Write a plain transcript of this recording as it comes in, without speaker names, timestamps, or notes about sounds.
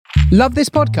Love this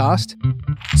podcast?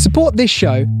 Support this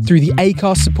show through the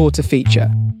Acast supporter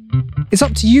feature. It's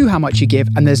up to you how much you give,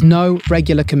 and there's no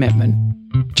regular commitment.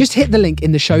 Just hit the link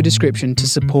in the show description to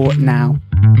support now.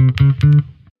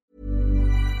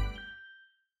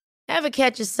 Ever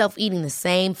catch yourself eating the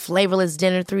same flavorless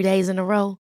dinner 3 days in a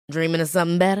row? Dreaming of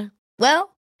something better?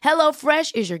 Well,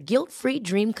 HelloFresh is your guilt-free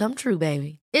dream come true,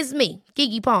 baby. It's me,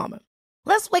 Keke Palmer.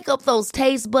 Let's wake up those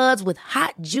taste buds with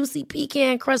hot, juicy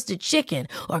pecan-crusted chicken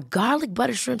or garlic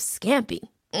butter shrimp scampi.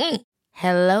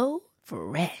 Hello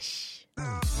Fresh.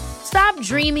 Stop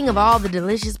dreaming of all the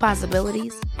delicious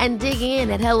possibilities and dig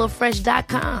in at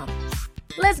HelloFresh.com.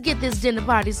 Let's get this dinner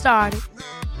party started.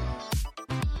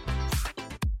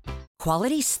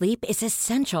 Quality sleep is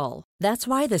essential. That's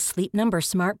why the Sleep Number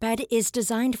Smart Bed is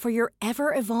designed for your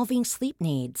ever-evolving sleep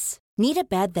needs. Need a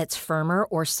bed that's firmer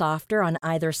or softer on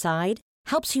either side?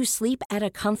 Helps you sleep at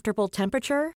a comfortable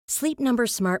temperature? Sleep Number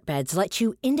Smart Beds let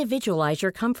you individualize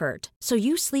your comfort, so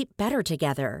you sleep better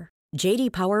together. J.D.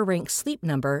 Power ranks Sleep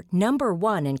Number number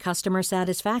 1 in customer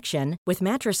satisfaction with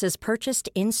mattresses purchased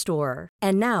in-store.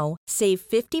 And now, save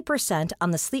 50% on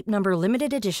the Sleep Number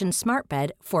Limited Edition Smart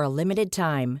Bed for a limited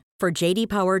time. For J.D.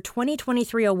 Power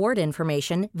 2023 award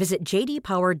information, visit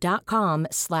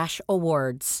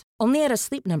jdpower.com/awards. Only at a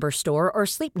Sleep Number store or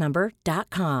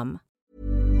sleepnumber.com.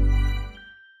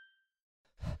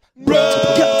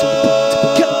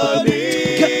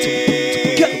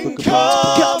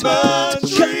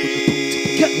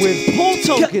 With Paul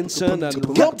Tomkinson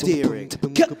and Rob Deering.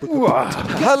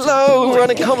 Hello,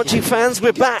 running commentary fans,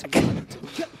 we're back.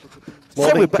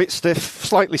 Morning, a bit stiff,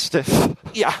 slightly stiff.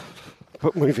 Yeah.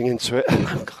 But moving into it.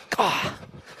 God,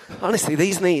 honestly,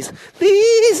 these knees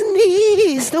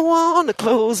don't want to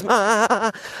close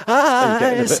my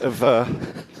eyes.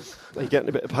 You're getting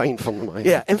a bit of pain from them, mate.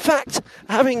 Yeah, in fact,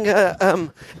 having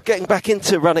getting back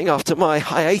into running after my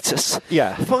hiatus,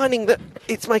 finding that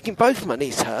it's making both my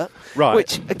knees hurt, right?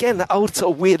 Which, again, that old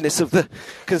sort of weirdness of the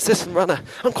consistent runner,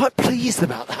 I'm quite pleased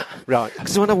about that, right?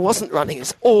 Because when I wasn't running,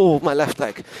 it's all my left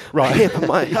leg, right? My hip and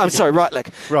my, I'm sorry, right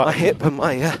leg, right? My hip and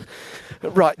my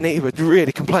right knee were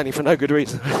really complaining for no good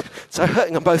reason. So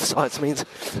hurting on both sides means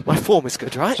my form is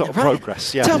good, right? Sort of right?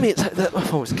 progress, yeah. Tell me that my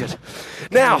form is good.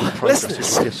 Now,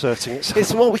 listeners,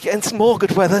 it's more weekend, it's more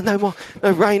good weather, no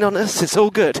rain on us, it's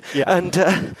all good. Yeah.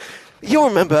 And you'll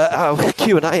remember our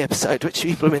Q&A episode, which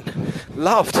people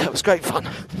loved. It was great fun.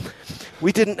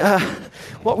 We didn't,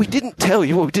 what we didn't tell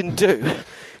you, what we didn't do,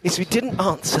 is we didn't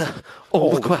answer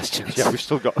all the questions. Yeah, we've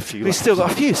still got a few. So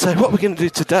what we're going to do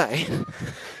today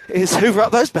is hoover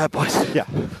up those bad boys. Yeah.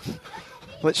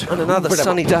 On another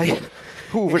sunny day.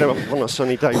 Hoover it up on a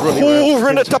sunny day.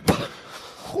 Hoovering it up.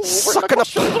 Suck it up.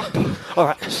 All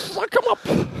right. Suck them up.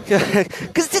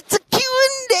 Because it's a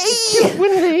Q&A.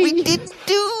 We didn't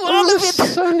do all of it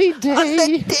sunny day. on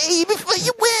that day before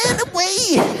you went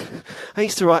away. I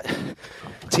used to write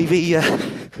TV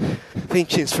theme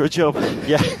tunes for a job.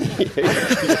 Yeah.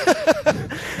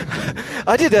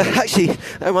 I did actually.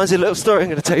 That reminds me of a little story I'm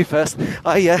going to tell you first.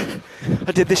 I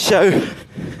did this show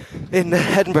in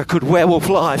Edinburgh called Werewolf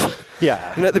Live.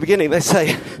 Yeah. And at the beginning they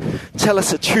say, "Tell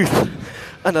us a truth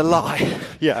and a lie."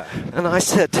 Yeah. And I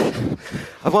said,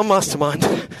 I've one mastermind,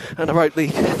 and I wrote the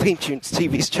theme tune to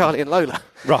TV's Charlie and Lola.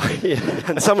 Right. Yeah.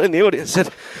 And someone in the audience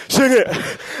said, "Sing it."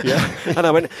 Yeah. And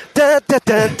I went, da da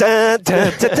da da da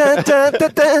da da da da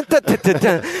da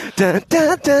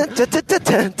da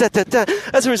da da da.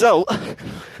 As a result,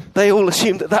 they all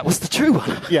assumed that was the true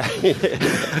one. Yeah.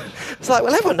 It's like,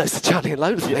 well, everyone knows the Charlie and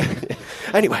Lola thing.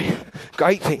 Anyway,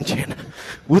 great theme tune.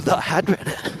 Would that I had written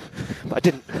it, but I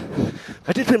didn't.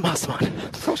 I did win mastermind.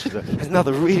 Of course you did. There's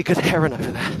another really good heron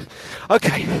over there.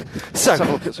 Okay, so I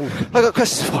got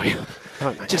questions for you.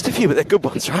 Right, just a few, but they're good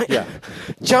ones, right? Yeah.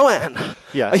 Joanne.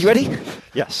 Yes. Are you ready?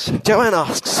 Yes. Joanne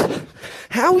asks,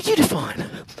 how would you define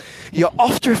your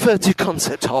oft referred to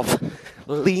concept of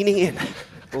leaning in?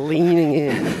 Leaning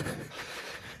in.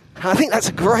 I think that's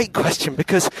a great question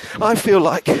because I feel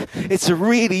like it's a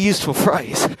really useful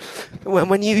phrase.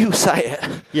 When you say it,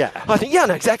 I think, I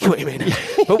know exactly what you mean.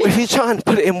 But if you try and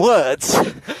put it in words,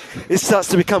 it starts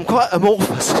to become quite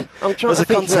amorphous. I'm trying to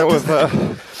think now of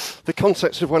the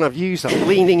concepts of when I've used that.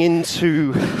 Leaning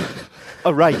into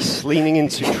a race, leaning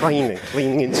into training,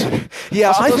 leaning into...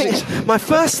 Yeah, I think my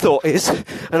first thought is,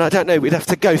 and I don't know, we'd have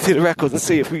to go through the records and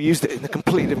see if we used it in a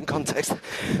completely different context,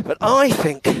 but I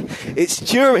think it's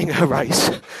during a race,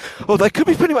 or they could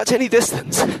be pretty much any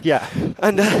distance. Yeah.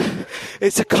 And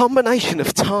it's a combination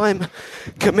of time,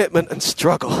 commitment and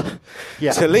struggle.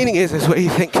 Yeah. So leaning in is where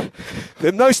you think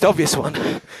the most obvious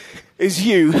one is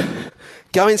you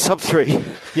going sub 3,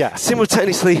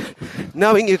 simultaneously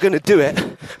knowing you're going to do it,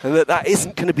 and that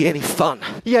isn't going to be any fun.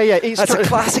 Yeah. That's a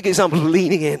classic example of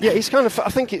leaning in. Yeah, it's kind of. I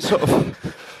think it's sort of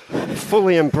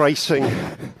fully embracing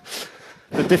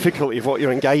the difficulty of what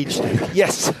you're engaged in.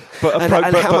 Yes, and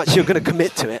how much you're going to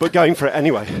commit to it. But going for it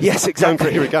anyway. Yes,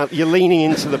 exactly. Going for it you're leaning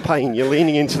into the pain, you're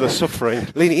leaning into the suffering.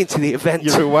 Leaning into the event.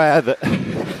 You're aware that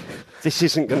this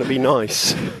isn't going to be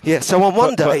nice. Yeah, so on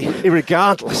one day... But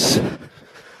irregardless,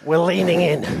 we're leaning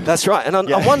in. That's right, and on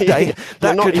one day,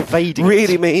 that could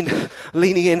really mean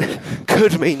leaning in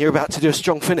could mean you're about to do a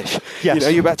strong finish.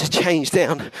 Yes. You're about to change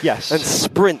down and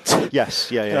sprint.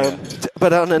 Yes,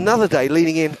 But on another day,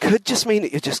 leaning in could just mean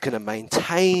that you're just going to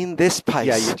maintain this pace.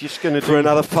 Yeah, you're just going to for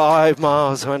another 5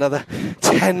 miles or another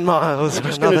 10 miles. You're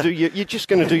just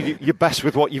going to do your best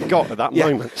with what you've got at that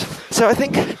moment. So I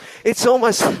think it's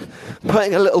almost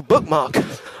putting a little bookmark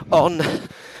on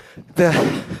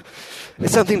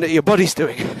it's something that your body's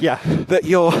doing. Yeah. That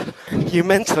you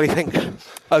mentally think,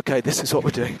 okay, this is what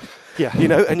we're doing. Yeah.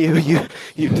 And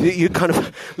you kind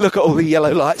of look at all the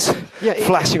yellow lights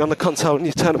flashing on the console, and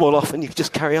you turn them all off, and you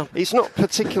just carry on. It's not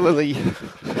particularly.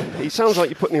 It sounds like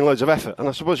you're putting in loads of effort, and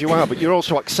I suppose you are, but you're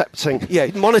also accepting. Yeah,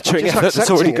 monitoring effort that's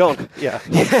already gone. Yeah.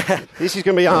 This is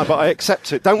going to be hard, but I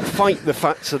accept it. Don't fight the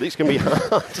fact that it's going to be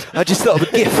hard. I just thought of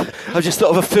a GIF. I just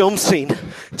thought of a film scene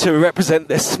to represent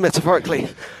this metaphorically.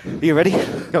 Are you ready?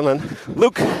 Go on then.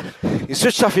 Luke, you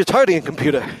switched off your targeting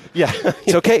computer. Yeah.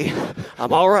 It's okay.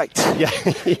 I'm all right. Yeah.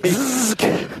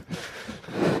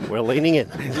 We're leaning in.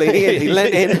 Leaning in. He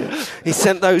leant in. He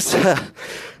sent those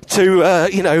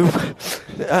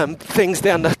things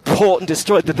down the port and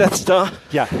destroyed the Death Star.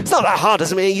 Yeah. It's not that hard,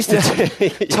 isn't it? He used to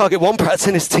target Womprats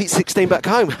in his T-16 back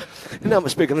home. And that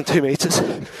was bigger than 2 metres.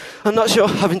 I'm not sure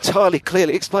I've entirely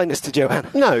clearly explained this to Joanne.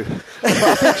 No. But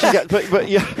I think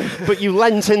you get, but you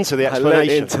lent into the explanation. I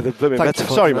lent into the blooming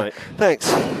metaphor. Sorry, mate.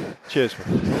 Thanks. Cheers.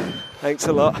 Thanks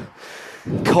a lot.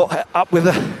 Caught up with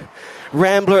a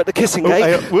rambler at the kissing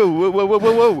gate.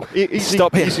 Whoa. Easy,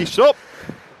 stop here. Easy, stop.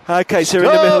 Okay, so we're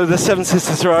in the middle of the Seven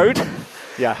Sisters Road.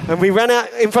 Yeah. And we ran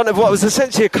out in front of what was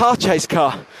essentially a car chase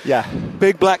car. Yeah.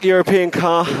 Big black European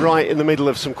car. Right in the middle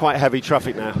of some quite heavy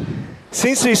traffic now.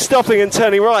 Seems to be stopping and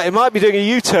turning right. It might be doing a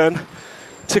U-turn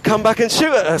to come back and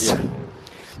shoot at us.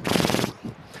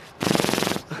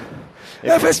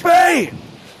 Yeah. FSB!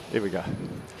 Here we go.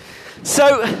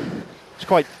 So...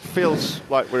 It feels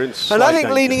like we're in slight And I think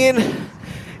danger. leaning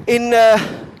in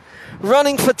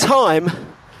running for time,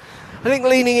 I think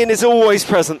leaning in is always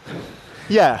present.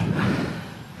 Yeah,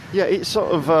 it's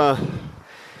sort of...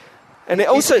 and it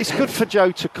also... It's good for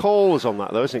Joe to call us on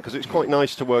that, though, isn't it? Because it's quite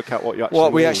nice to work out what you actually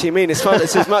What we actually mean. It's fun.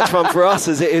 It's as much fun for us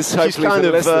as it is hopefully for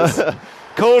the listeners.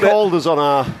 Called us on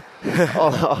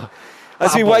our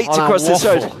as we wait to cross this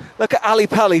road. Look at Ali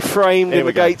Pally framed in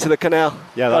the gate to the canal.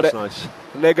 Yeah, that's nice.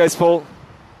 And there goes Paul.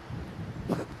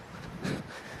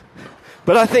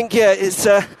 But I think, it's...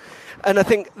 and I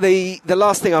think the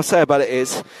last thing I'll say about it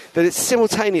is that it's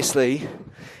simultaneously...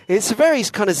 It's a very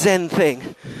kind of Zen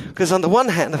thing. Because on the one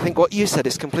hand, I think what you said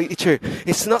is completely true.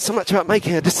 It's not so much about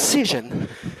making a decision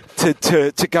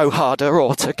to go harder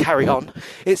or to carry on.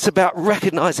 It's about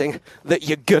recognising that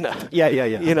you're gonna. Yeah.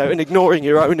 And ignoring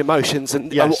your own emotions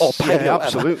and or pain or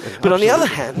absolutely. But on the other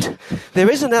hand, there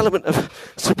is an element of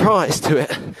surprise to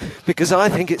it, because I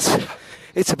think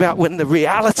it's about when the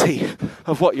reality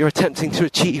of what you're attempting to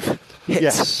achieve hits.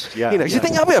 Yes, yeah. You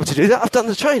think I'll be able to do that? I've done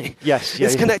the training. Yes,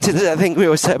 It's connected to that thing we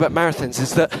always say about marathons,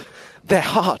 is that they're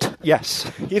hard.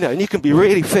 Yes. And you can be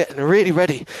really fit and really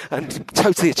ready and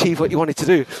totally achieve what you wanted to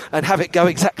do and have it go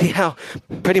exactly how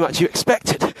pretty much you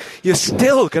expected. You're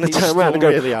still going to turn around and go,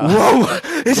 really whoa,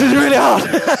 this is really hard.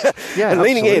 Yeah, and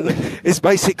leaning in is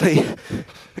basically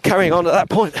carrying on at that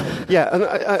point. Yeah,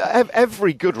 and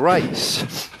every good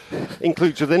race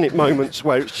includes within it moments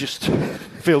where it just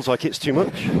feels like it's too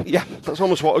much. Yeah. That's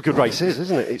almost what a good race is,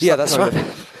 isn't it? It's that's right.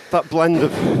 That blend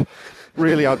of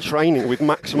really hard training with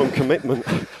maximum commitment.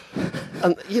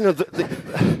 And,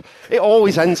 it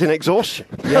always ends in exhaustion.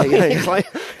 Yeah. It's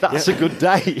like, that's a good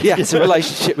day. Yeah, it's a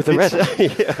relationship with the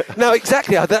red. No,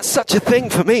 exactly. That's such a thing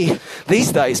for me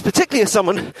these days, particularly as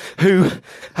someone who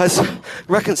has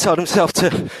reconciled himself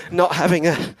to not having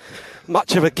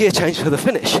much of a gear change for the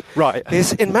finish. Right.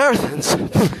 Is in marathons,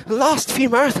 the last few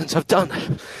marathons I've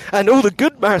done, and all the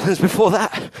good marathons before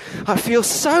that, I feel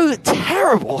so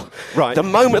terrible the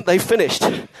moment they finished.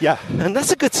 Yeah. And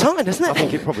that's a good sign, isn't it? I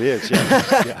think it probably is,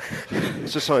 yeah.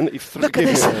 It's a sign that you've Look at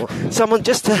this. Someone,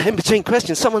 just in between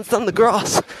questions, someone's done the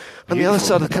grass on the other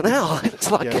side of the canal.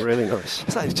 It's like... Yeah, really nice.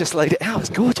 It's like they've just laid it out. It's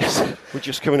gorgeous. We're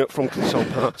just coming up from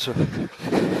Clissold Park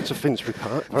to Finsbury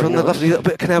Park. From the lovely little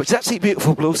bit of canal, which is absolutely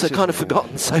beautiful, but also kind of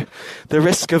forgotten. So the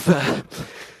risk of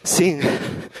seeing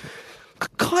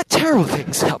quite terrible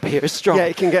things up here is strong. Yeah,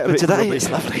 it can get a but bit today rubby. it's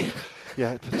lovely.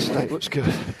 Yeah, but today it looks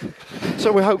good.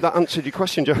 So we hope that answered your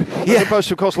question, Joe. Yeah. As opposed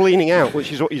to, of course, leaning out,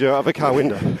 which is what you do out of a car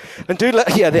window. And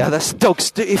that's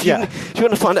dogs. If you want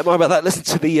to find out more about that, listen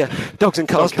to the Dogs and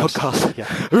Cars podcast.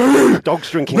 Yeah.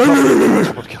 Dogs drinking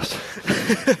coffee podcast.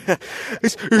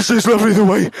 It's just lovely the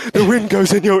way the wind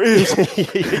goes in your ears.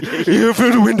 You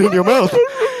feel the wind in your mouth.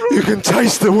 You can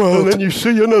taste the world. And then you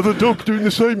see another dog doing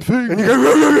the same thing. And you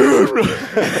go.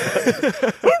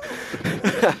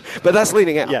 But that's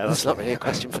leaning out. Yeah, that's not really a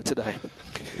question for today.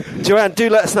 Joanne, do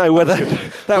let us know whether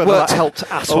that worked, that helped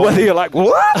at or all. whether you're like,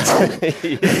 what?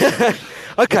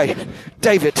 Okay,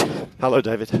 David. Hello,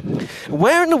 David.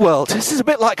 Where in the world, this is a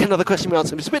bit like another question we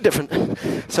answered, but it's a bit different,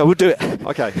 so we'll do it.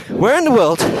 Okay. Where in the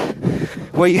world,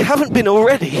 where you haven't been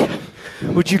already,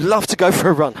 would you love to go for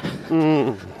a run?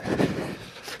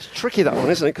 It's tricky, that one,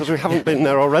 isn't it? Because we haven't been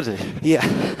there already. Yeah.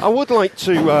 I would like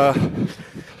to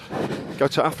go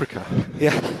to Africa.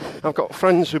 Yeah. I've got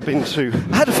friends who've been to...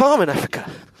 I had a farm in Africa.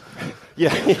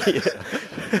 Yeah.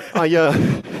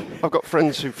 I've got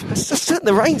friends who've It's just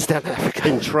the rains down in Africa.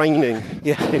 been training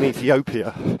in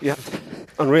Ethiopia. Yeah.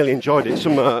 And really enjoyed it.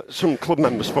 Some club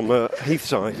members from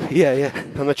Heathside. Yeah, yeah.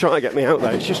 And they're trying to get me out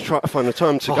there. It's just trying to find the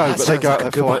time to go. that But they sounds go like out a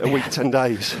there good for like one, a week, 10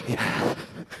 days. Yeah.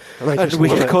 And they And just we,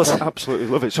 love of it. course- They absolutely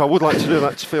love it. So I would like to do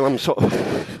that, to feel I'm sort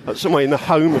of somewhere in the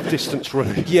home of distance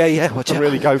running. Yeah, watch And out.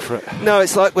 really go for it. No,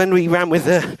 it's like when we ran with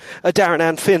a Darren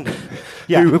Ann Finn,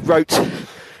 who wrote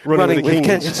Running with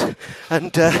Kenyans.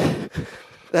 And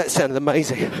that sounded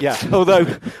amazing. Yeah. Although,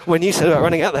 when you said about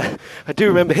running out there, I do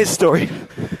remember his story,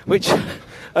 which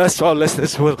erstwhile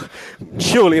listeners will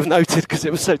surely have noted because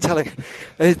it was so telling.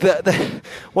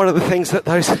 One of the things that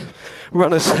those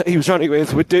runners that he was running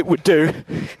with would do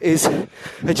is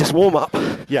they just warm up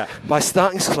by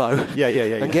starting slow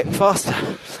and getting faster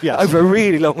over a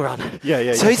really long run.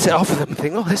 So he'd set off with them and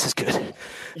think, oh, this is good.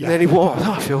 And then he'd warm up,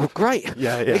 oh, I feel great. He'd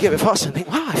get a bit faster and think,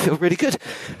 wow, I feel really good.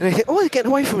 And he'd think, oh, they're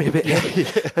getting away from me a bit.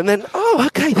 And then, oh,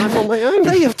 okay, I'm on my own.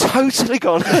 they have totally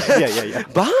gone.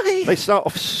 Bye. They start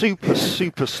off super,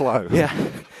 super slow. Yeah.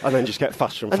 And then just get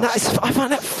faster and And faster. I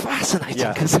find that fascinating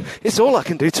because it's all I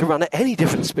can do to run at any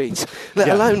different speeds, let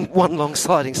alone one long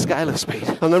sliding scale of speed.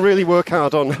 And they really work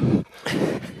hard on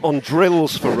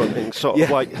drills for running, sort of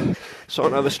like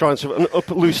sorting out the strides of, and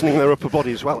loosening their upper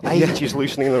body as well. Age is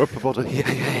loosening their upper body.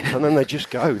 And then they just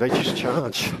go, they just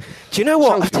charge. Do you know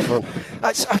what? Sounds fun.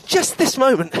 I've just this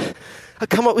moment, I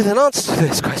come up with an answer to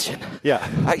this question. Yeah.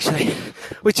 Actually,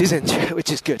 which is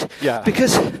good. Yeah.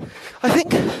 Because I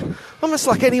think, almost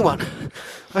like anyone,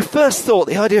 I first thought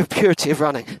the idea of purity of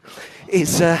running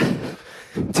is to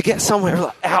get somewhere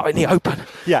like, out in the open.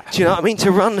 Yeah. Do you know what I mean?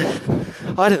 To run,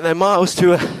 I don't know, miles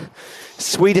to a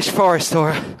Swedish forest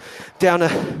or down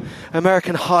a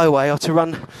American highway, or to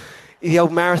run the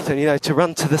old marathon, you know, to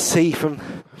run to the sea from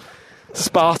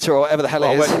Sparta or whatever the hell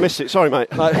it is. I missed it. Sorry, mate.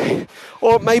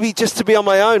 Or maybe just to be on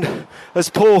my own as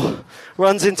Paul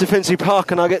runs into Finsbury Park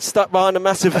and I get stuck behind a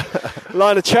massive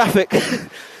line of traffic.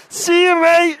 See you,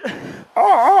 mate.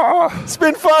 It's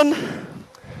been fun.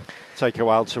 Take a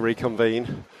while to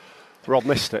reconvene. Rob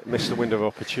missed the window of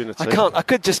opportunity. I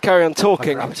could just carry on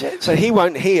talking, so he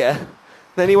won't hear.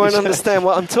 Then he won't understand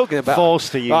what I'm talking about.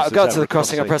 Forced to use Right, I'll the go to zebra the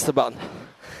crossing. I crossing. press the button.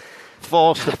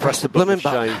 Forced to press the blooming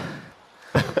button.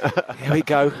 button. Here we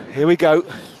go. Here we go.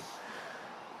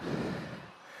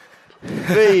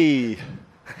 Hey.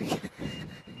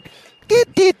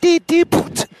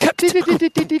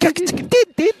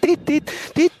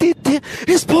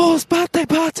 It's Paul's birthday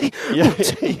party.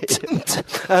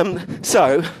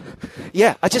 So,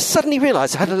 I just suddenly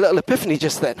realised I had a little epiphany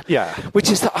just then. Yeah. Which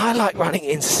is that I like running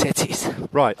in cities.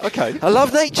 Right, okay. I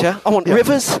love nature. I want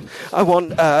rivers. I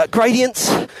want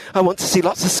gradients. I want to see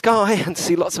lots of sky and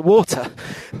see lots of water.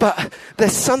 But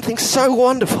there's something so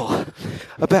wonderful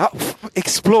about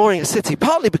exploring a city,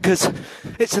 partly because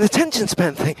it's an attention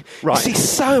span thing. Right. You see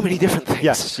so many different things.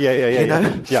 Yes, You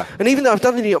know? yeah. And even though I've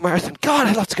done the New York Marathon, God,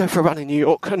 I'd love to go for a run in New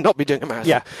York and not be doing a marathon.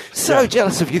 Yeah. So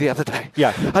jealous of you the other day.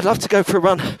 Yeah. I'd love to go for a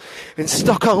run in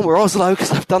Stockholm or Oslo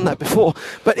because I've done that before.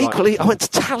 But equally, I went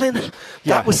to Tallinn.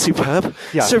 That was superb.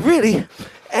 Yeah. So really,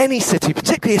 any city,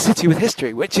 particularly a city with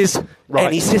history, which is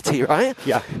any city, right?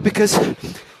 Yeah. Because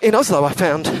in Oslo, I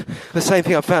found the same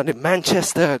thing I found in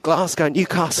Manchester, Glasgow,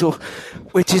 Newcastle,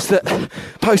 which is that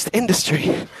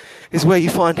post-industry is where you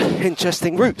find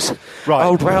interesting routes. Right.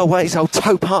 Old railways, old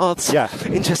towpaths,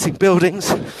 interesting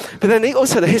buildings. But then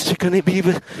also the history can be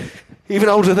even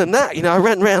older than that. You know, I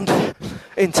ran around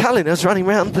in Tallinn, I was running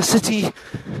around the city,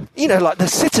 you know, like the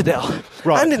Citadel,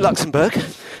 and in Luxembourg.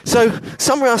 So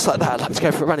somewhere else like that, I'd like to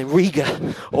go for a run in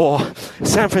Riga or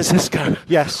San Francisco.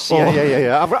 Yes,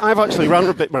 yeah. I've actually run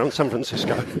a bit around San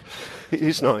Francisco. It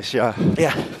is nice, yeah.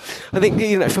 Yeah. I think,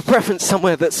 for preference,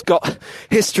 somewhere that's got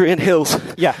history and hills.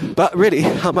 Yeah. But really,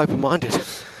 I'm open-minded.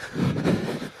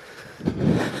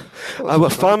 I will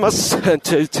find myself,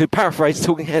 to paraphrase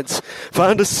Talking Heads,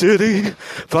 find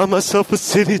myself a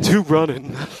city to run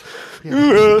in.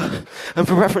 Yeah. And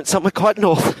for reference, somewhere quite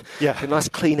north. Yeah. With nice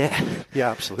clean air.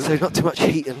 Yeah, absolutely. So not too much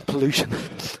heat and pollution.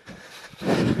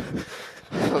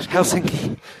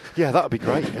 Helsinki. Yeah, that would be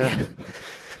great. Yeah.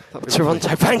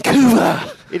 Toronto,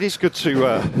 Vancouver. It is good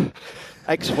to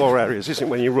explore areas, isn't it?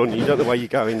 When you run, you don't know where you're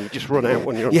going. You just run out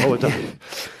when you're on holiday. Yeah.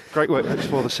 Great work to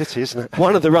explore the city, isn't it?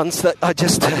 One of the runs that I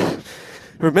just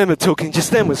remember talking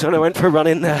just then was when I went for a run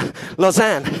in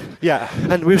Lausanne. Yeah.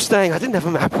 And we were staying, I didn't have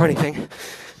a map or anything,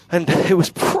 and it was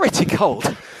pretty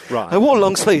cold. Right. I wore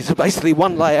long sleeves, so basically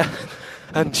one layer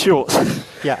and shorts.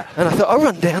 Yeah. And I thought, I'll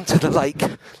run down to the Lake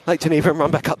Geneva, and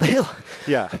run back up the hill.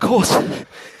 Yeah. Of course,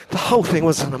 the whole thing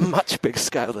was on a much bigger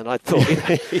scale than I thought.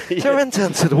 So I ran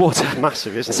down to the water.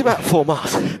 Massive, isn't it? It's about 4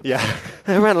 miles. Yeah.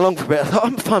 And I ran along for a bit. I thought,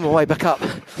 I'm going to find my way back up.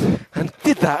 And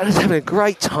did that. And I was having a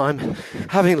great time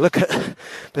having a look at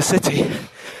the city.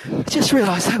 I just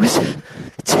realised I was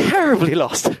terribly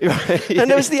lost.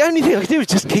 And it was the only thing I could do was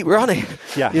just keep running.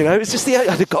 Yeah. It was just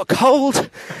I'd got cold.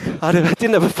 I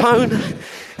didn't have a phone.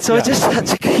 So I just had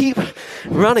to keep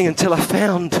running until I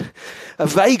found a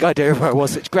vague idea of where I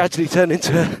was, which gradually turned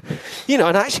into, and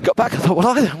I actually got back. I thought, well,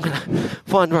 either I'm going to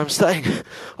find where I'm staying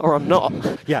or I'm not.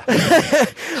 Yeah.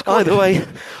 Either way,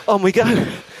 on we go.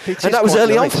 And that was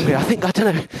early on for me. I think, I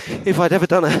don't know if I'd ever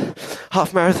done a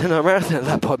half marathon or a marathon at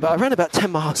that point, but I ran about 10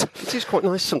 miles. It is quite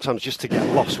nice sometimes just to get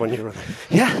lost when you're running.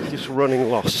 Yeah. Just running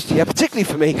lost. Yeah, particularly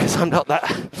for me, because I'm not that.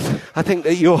 I think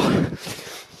that your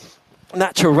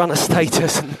natural runner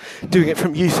status and doing it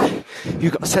from youth,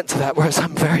 you've got a sense of that, whereas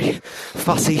I'm very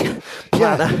fussy,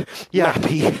 planner,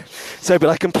 nappy. So, but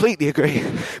I completely agree.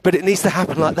 But it needs to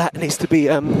happen like that. It needs to be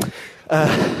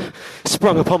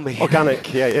sprung upon me.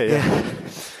 Organic, yeah.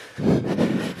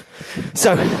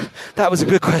 So, that was a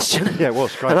good question. Yeah, it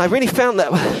was, great. And I really found that,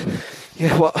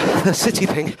 the city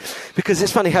thing, because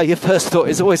it's funny how your first thought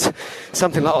is always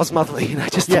something like Osmotherly,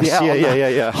 just to be out on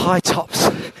the high tops,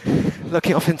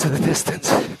 looking off into the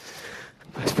distance.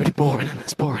 But it's pretty boring, and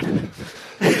it's boring.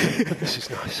 This is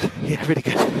nice. Yeah, really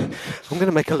good. I'm going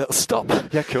to make a little stop.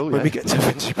 Yeah, cool. When we get to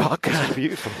Finchley Park. It's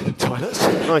beautiful. Toilets.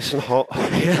 Nice and hot.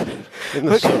 Yeah. In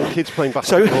the sun, kids playing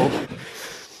basketball.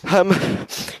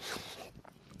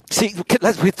 See,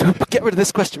 let's get rid of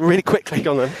this question really quickly.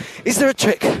 Go on then. Is there a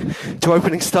trick to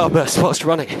opening Starburst whilst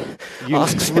running?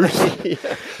 Asks Ruth,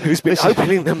 who's been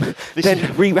opening them, then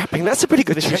rewrapping. That's a pretty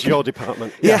good trick. This is your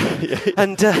department. Yeah.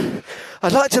 And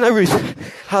I'd like to know,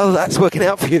 Ruth, how that's working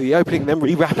out for you, the opening them,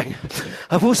 rewrapping.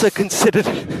 I've also considered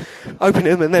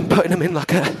opening them and then putting them in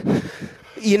like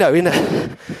in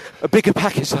a bigger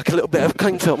package, like a little bit of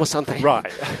cling film or something.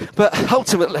 Right. But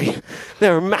ultimately,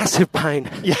 they're a massive pain.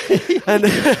 Yeah. and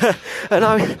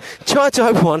I tried to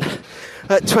open one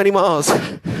at 20 miles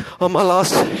on my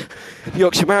last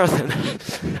Yorkshire Marathon.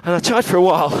 And I tried for a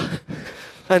while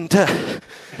and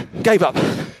gave up.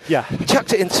 Yeah.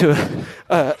 Chucked it into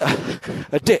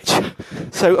a ditch.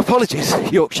 So apologies,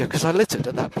 Yorkshire, because I littered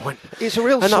at that point. It's a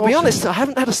real. And I'll be honest, I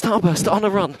haven't had a Starburst on a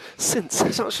run since.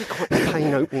 It's actually quite a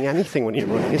pain opening anything when you're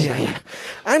running, isn't it? Yeah.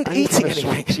 And eating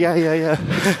anything. Yeah.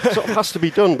 Sort of has to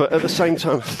be done, but at the same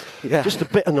time, just a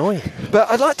bit annoying. But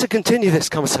I'd like to continue this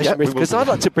conversation, Ruth, because I'd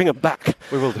like to bring it back.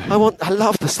 We will do. I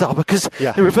love the Star, because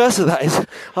the reverse of that is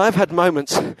I've had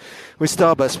moments with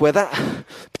Starburst where that,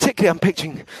 particularly I'm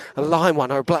picturing a lime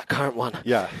one or a blackcurrant one.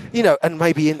 Yeah. And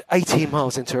maybe in 18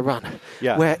 miles into a run.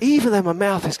 Yeah. Where even though my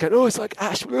mouth is going, it's like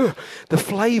ash, the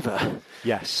flavour.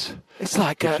 Yes. It's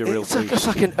like a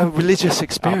a religious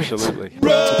experience. Absolutely.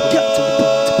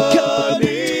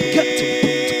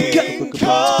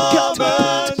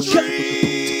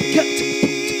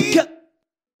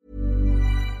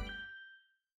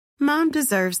 Mom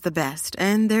deserves the best,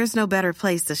 and there's no better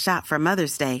place to shop for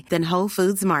Mother's Day than Whole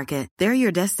Foods Market. They're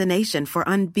your destination for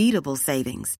unbeatable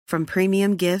savings, from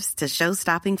premium gifts to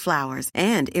show-stopping flowers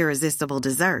and irresistible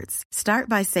desserts. Start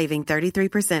by saving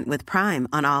 33% with Prime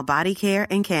on all body care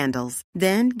and candles.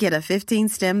 Then get a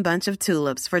 15-stem bunch of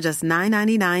tulips for just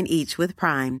 $9.99 each with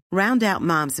Prime. Round out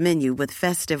Mom's menu with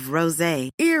festive rosé,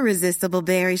 irresistible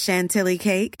berry chantilly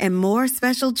cake, and more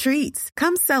special treats.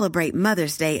 Come celebrate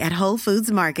Mother's Day at Whole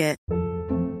Foods Market.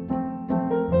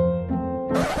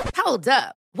 Hold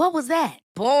up. What was that?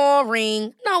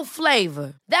 Boring. No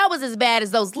flavor. That was as bad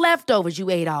as those leftovers you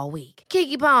ate all week.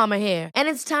 Keke Palmer here, and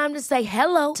it's time to say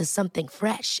hello to something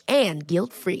fresh and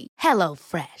guilt-free. Hello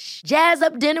Fresh. Jazz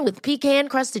up dinner with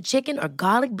pecan-crusted chicken or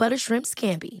garlic butter shrimp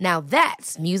scampi. Now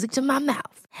that's music to my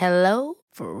mouth. Hello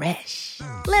Fresh.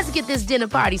 Let's get this dinner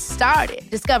party started.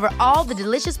 Discover all the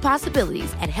delicious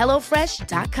possibilities at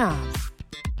hellofresh.com.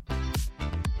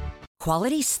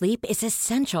 Quality sleep is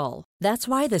essential. That's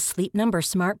why the Sleep Number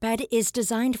Smart Bed is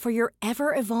designed for your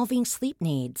ever-evolving sleep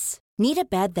needs. Need a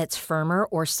bed that's firmer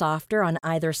or softer on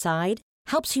either side?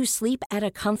 Helps you sleep at a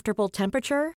comfortable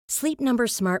temperature? Sleep Number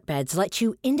Smart Beds let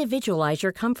you individualize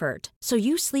your comfort, so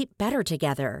you sleep better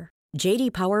together.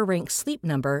 J.D. Power ranks Sleep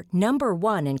Number number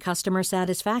 1 in customer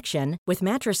satisfaction with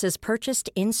mattresses purchased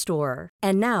in-store.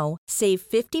 And now, save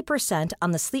 50%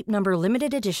 on the Sleep Number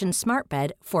Limited Edition Smart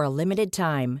Bed for a limited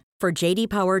time. For J.D.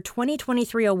 Power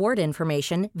 2023 award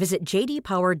information, visit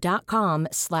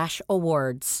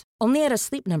jdpower.com/awards. Only at a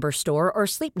Sleep Number store or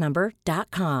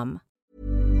sleepnumber.com.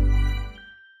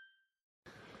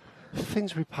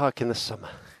 Finsbury Park in the summer.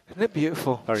 Isn't it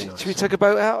beautiful? Very nice. Should we take a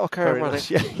boat out or carry on running? Nice.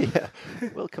 Yeah.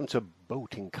 Welcome to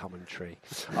boating commentary.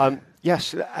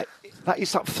 Yes, that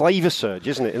is that flavour surge,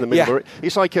 isn't it? In the middle,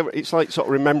 it's like sort of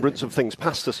remembrance of things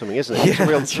past or something, isn't it? It's a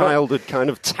real childhood kind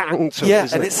of tang to it,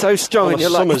 isn't and it? it's so strong. On a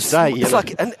summer's day, it's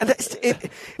like, and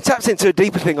it taps into a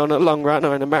deeper thing on a long run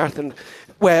or in a marathon,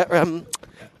 where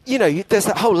there's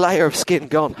that whole layer of skin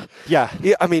gone. Yeah.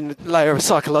 I mean, layer of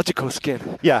psychological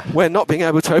skin. Yeah. Where not being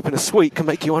able to open a sweet can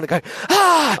make you want to go,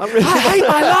 I hate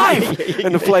my life!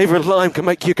 And the flavour of lime can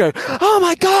make you go, oh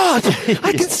my God,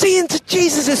 I can see into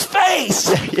Jesus'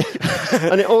 face!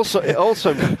 And it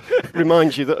also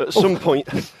reminds you that at some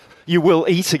point you will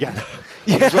eat again.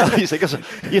 Yeah. As well, because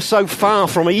you're so far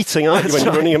from eating, aren't you, when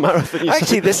you're running a marathon?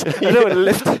 Actually, I don't want to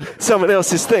lift someone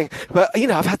else's thing, but,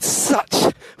 I've had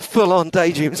such full-on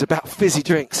daydreams about fizzy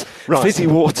drinks, fizzy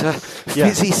water,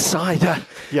 fizzy cider,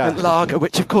 and lager,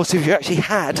 which, of course, if you actually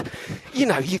had,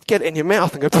 you'd get it in your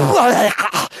mouth and go,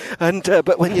 and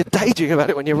but when you're daydreaming about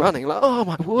it when you're running, like, oh,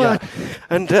 my word.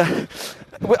 And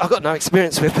I've got no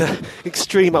experience with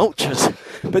extreme ultras,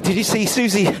 but did you see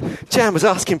Susie Chan was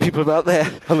asking people about their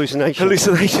hallucinations?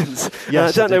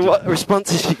 Yes, I don't know what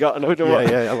responses she got, and I don't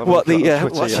know what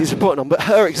she's reporting on, but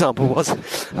her example was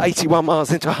 81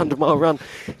 miles into a 100-mile run,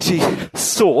 she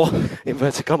saw,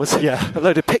 inverted commas, a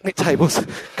load of picnic tables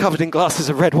covered in glasses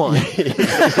of red wine.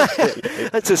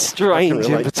 That's a strange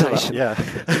invitation. I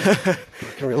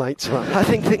can relate to that. I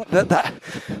think that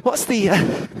what's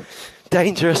the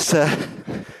dangerous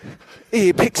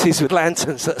pixies with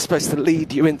lanterns that are supposed to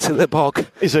lead you into the bog?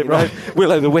 Is it right?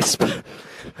 Will-o'-the-wisp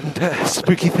and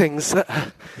spooky things that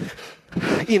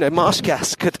marsh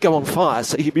gas could go on fire,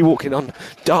 so you'd be walking on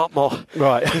Dartmoor.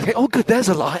 Right. And you think, oh, good, there's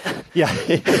a light. Yeah.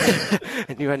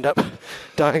 And you end up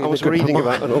dying. I was reading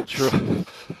about an ultra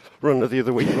runner the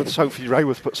other week. Sophie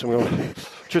Rayworth put something on.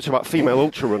 Just about female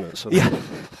ultra runners.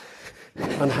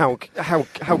 And how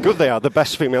good they are. The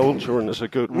best female ultra runners are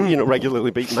good.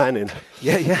 Regularly beat men in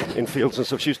fields and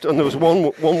stuff. And there was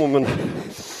one woman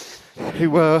who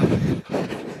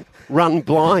ran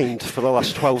blind for the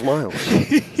last 12 miles.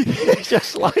 It's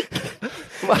just like,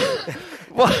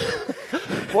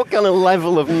 what kind of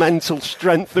level of mental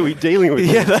strength are we dealing with?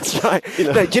 Yeah, that's right.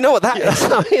 No, do you know what that is?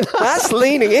 I mean, that's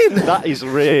leaning in. That is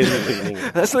really leaning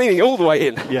in. That's leaning all the way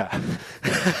in. Yeah.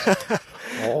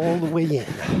 All the way in.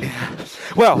 Yeah.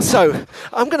 Well, so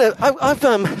I've I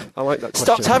like that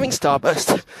stopped question. having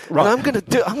Starburst, right. and I'm going to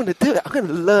do it. I'm going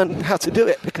to learn how to do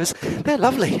it because they're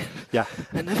lovely. Yeah.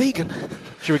 And they're vegan.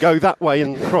 Should we go that way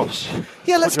and cross?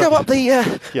 Yeah, let's go up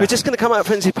the... We're just going to come out of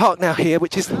Finsbury Park now here,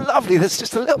 which is lovely. There's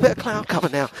just a little bit of cloud cover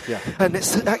now. Yeah. And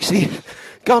it's actually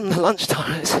gone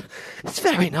lunchtime. It's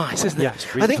very nice, isn't it? Yeah,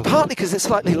 it's I think partly because it's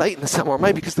slightly late in the summer, or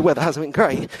maybe because the weather hasn't been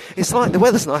great. It's like the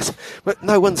weather's nice, but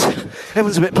everyone's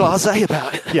a bit blasé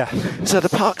about it. Yeah. So the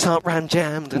parks aren't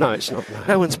ram-jammed. No, it's not.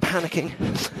 No one's panicking.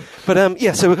 But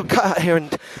so we'll cut out here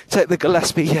and take the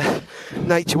Gillespie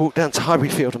nature walk down to Highbury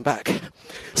Field and back.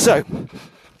 So...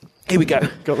 here we go.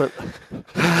 Got it.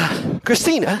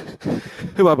 Christina,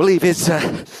 who I believe is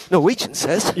Norwegian,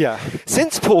 says,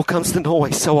 since Paul comes to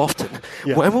Norway so often,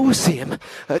 when will we see him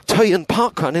at Tøyen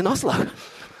Parkrun in Oslo?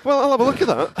 Well, I'll have a look at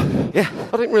that. Yeah.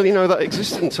 I didn't really know that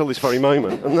existed until this very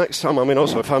moment. And next time I'm in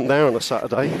Oslo, if I'm there on a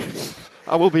Saturday,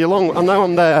 I will be along. I know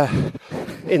I'm there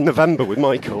in November with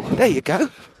Michael. There you go.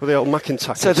 With the old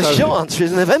Macintyre. So the short answer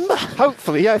is November.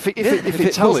 Hopefully, yeah. If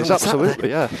it tells us,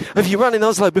 absolutely, yeah. Have you run in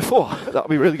Oslo before? That'll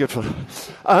be really good fun.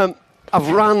 I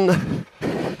haven't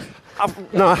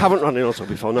run in Oslo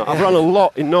before. No, I've run a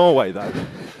lot in Norway though.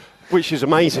 Which is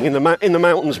amazing in the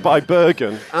mountains by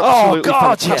Bergen. Absolutely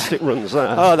fantastic runs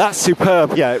there. Oh, that's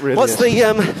superb. Yeah, it really What's is.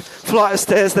 the flight of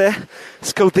stairs there?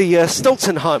 It's called the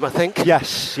Stolzenheim, I think.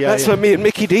 Yes, yeah. That's when me and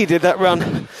Mickey D did that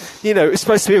run. You know, it was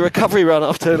supposed to be a recovery run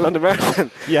after the London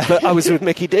Marathon. Yeah. But I was with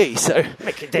Mickey D, so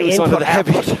Mickey D it was one of the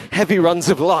input, heavy runs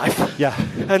of life. Yeah.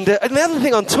 And the other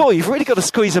thing on tour, you've really got to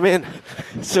squeeze them in.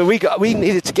 So we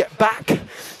needed to get back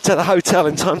to the hotel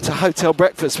in time to hotel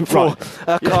breakfast before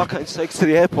our car came to take us to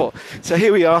the airport. So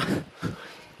here we are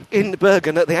in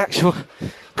Bergen at the actual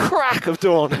crack of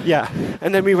dawn. Yeah.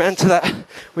 And then we ran to that,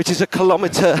 which is a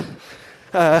kilometre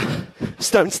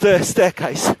stone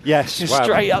staircase. Yes, Just wow.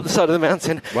 straight up the side of the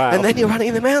mountain. Wow. And then you're running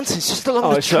in the mountains, just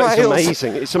along the trails. It's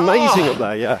amazing. It's amazing up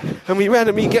there, yeah. And we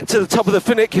randomly get to the top of the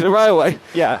funicular railway.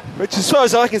 Yeah. Which, as far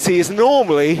as I can see, is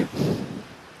normally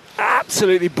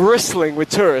absolutely bristling with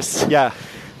tourists. Yeah.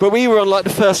 But we were on like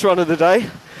the first run of the day,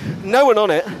 no one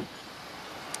on it,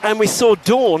 and we saw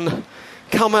dawn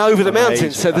come over the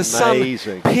mountains. So the sun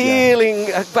peeling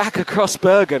back across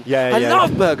Bergen. Yeah, I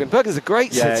love Bergen. Bergen's a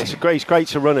great city. Yeah, it's great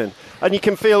to run in. And you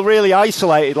can feel really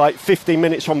isolated, like 15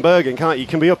 minutes from Bergen, can't you? You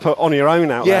can be up on your own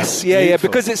out there. Yes, yeah,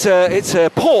 because it's a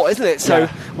port, isn't it? So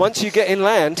once you get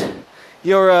inland,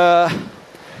 you're,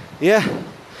 yeah.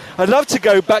 I'd love to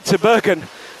go back to Bergen,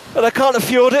 but I can't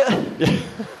afford it.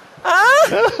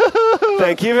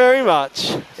 Thank you very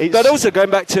much. But also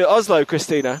going back to Oslo,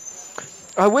 Christina,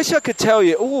 I wish I could tell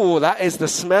you, that is the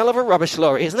smell of a rubbish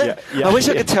lorry, isn't it? Yeah, I wish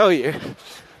I could tell you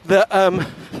that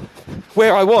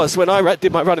where I was when I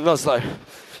did my run in Oslo.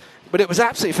 But it was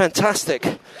absolutely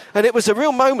fantastic. And it was a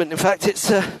real moment. In fact, it's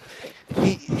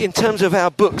in terms of our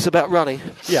books about running.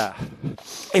 Yeah.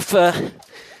 If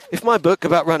my book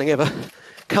about running ever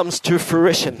comes to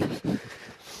fruition,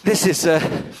 this is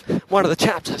one of the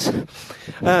chapters,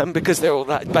 because they're all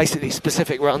basically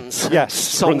specific runs. Yes,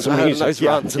 songs runs and music, those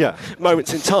runs and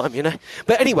moments in time, you know.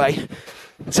 But anyway,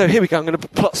 so here we go. I'm going to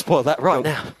plot spoil that right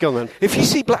now. Go on then. If you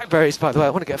see blackberries, by the way, I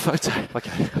want to get a photo.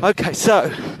 Okay,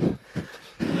 so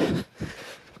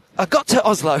I got to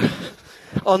Oslo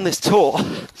on this tour.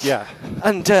 Yeah.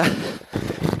 And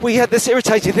we had this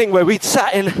irritating thing where we'd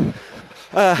sat in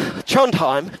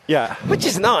Trondheim, which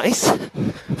is nice,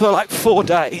 for like 4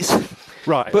 days.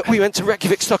 Right. But we went to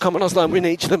Reykjavik, Stockholm and Oslo, and we were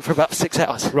in each of them for about 6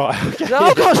 hours. Right.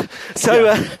 Oh, God!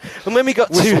 So, and when we got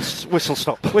Whistle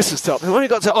stop. And when we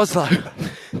got to Oslo,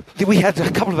 we had a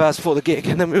couple of hours before the gig,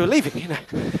 and then we were leaving, you know.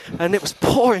 And it was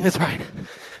pouring with rain.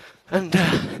 And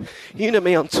you know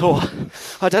me on tour,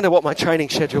 I don't know what my training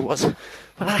schedule was,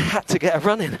 but I had to get a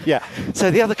run in. Yeah.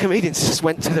 So the other comedians just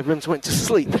went to their rooms, went to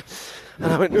sleep.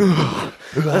 And I went, ooh.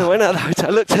 And I went out of the hotel,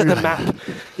 I looked at the map,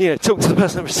 you know, talked to the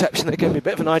person at reception, they gave me a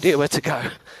bit of an idea where to go.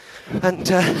 And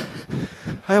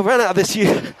I ran out of this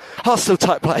hostel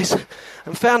type place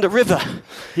and found a river.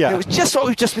 Yeah. And it was just what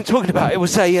we've just been talking about. It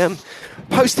was a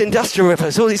post-industrial river.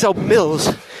 It's all these old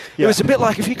mills. It was a bit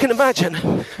like, if you can imagine,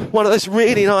 one of those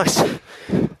really nice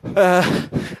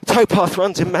towpath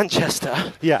runs in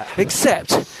Manchester. Yeah.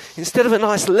 Except, instead of a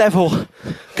nice level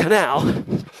canal,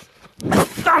 a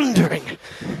thundering,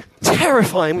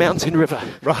 terrifying mountain river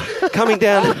coming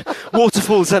down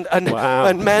waterfalls and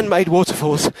man-made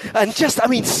waterfalls, and just, I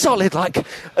mean, solid, like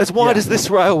as wide as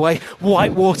this railway,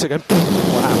 white water going.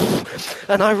 Wow.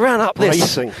 And I ran up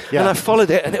this, and I followed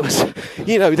it, and it was,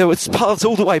 you know, there was paths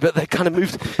all the way, but they kind of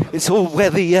moved. It's all where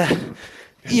the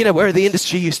you know, where the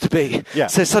industry used to be. Yeah.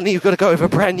 So suddenly you've got to go over a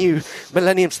brand new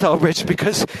Millennium-style bridge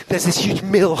because there's this huge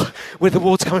mill with the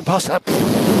water coming past that.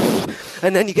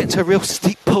 And then you get to a real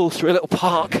steep pull through a little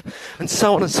park, and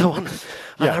so on and so on.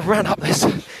 And I ran up this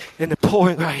in the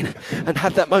pouring rain and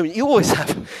had that moment you always have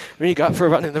when you go out for a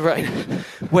run in the rain,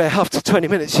 where after 20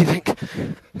 minutes you think,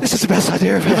 this is the best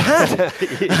idea I've ever had.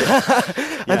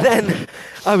 And then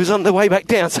I was on the way back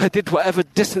down, so I did whatever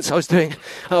distance I was doing,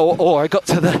 or I got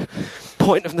to the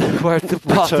point of where the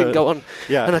path didn't go on,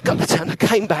 and I got the turn. I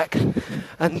came back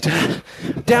and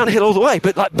downhill all the way,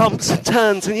 but like bumps and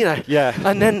turns, and you know,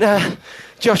 and then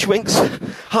Josh Wink's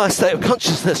Higher State of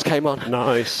Consciousness came on.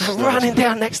 Nice. And running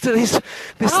down next to this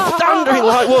thundering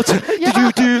white water.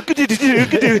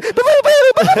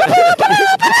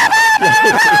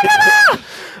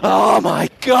 Oh my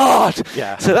God!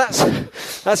 Yeah. So that's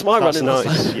my run in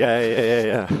Oslo. Nice.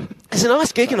 Yeah. It's a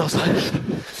nice gig in Oslo.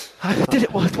 I did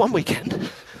it one weekend.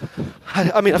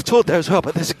 I mean, I've toured there as well,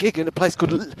 but there's a gig in a place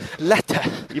called Letta.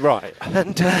 Right.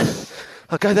 And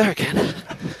I'll go there again.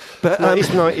 But it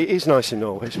is nice in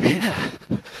Norway. It's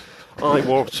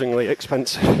eye-wateringly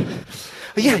expensive.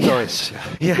 Yeah, yeah. Nice.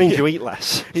 Yeah, It means yeah. you eat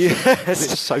less. Yes.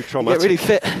 It's so Get traumatic. really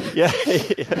fit. Yeah.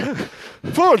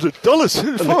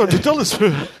 $400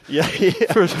 for Yeah.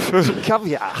 For some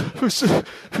caviar.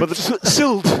 But the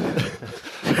silt.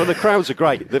 But the crowds are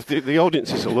great. The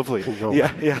audiences are lovely.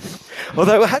 Yeah, yeah.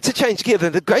 Although I had to change gear.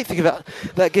 The great thing about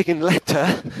that gig in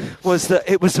Leicester was that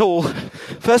it was all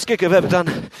first gig I've ever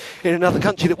done in another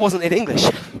country that wasn't in English.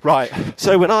 Right.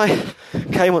 So when I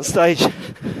came on stage,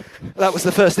 that was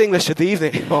the first English of the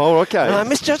evening. Oh, okay. And I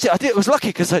misjudged it. I was lucky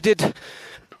because I did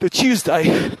the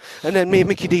Tuesday, and then me and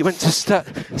Mickey D went to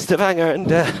Stavanger and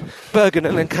Bergen,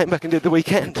 and then came back and did the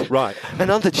weekend. Right.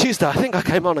 And on the Tuesday, I think I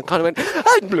came on and kind of went,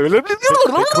 I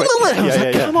was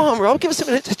like, come on, Rob, give us a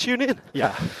minute to tune in.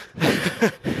 Yeah.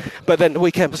 But then the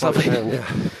weekend was lovely. Yeah.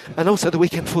 And also the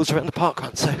weekend falls around the park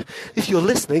run, so if you're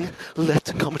listening,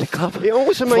 Leicester Comedy Club. It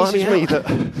always fly amazes me out. that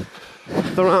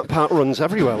there aren't park runs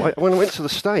everywhere. Like when I went to the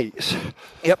States,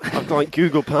 Yep. I've like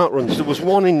Googled park runs. There was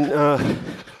one in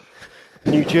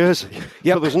New Jersey.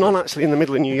 Yep. But there's none actually in the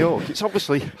middle of New York. It's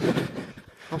obviously...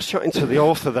 I was chatting to the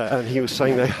author there, and he was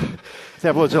saying they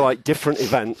have loads of like different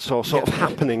events or sort of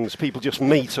happenings. People just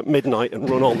meet at midnight and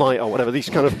run all night or whatever. These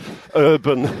kind of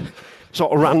urban,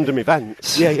 sort of random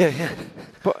events. Yeah, yeah, yeah.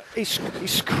 But he's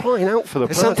crying out for the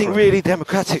There's something park run. really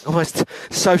democratic, almost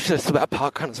socialist about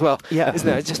parkrun as well, Yeah. isn't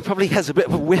there? It just probably has a bit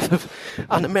of a whiff of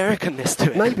un-Americanness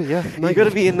to it. Maybe, yeah, You've maybe. got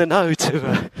to be in the know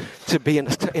to be in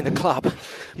a club.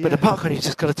 But a parkrun, you've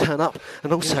just got to turn up,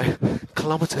 and also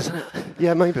kilometres, isn't it?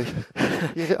 Yeah, maybe.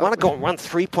 Yeah, Want to go and run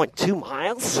 3.2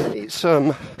 miles? It's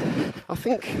I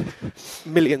think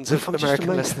Millions of I'm just American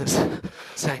amazed. listeners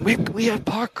saying, we have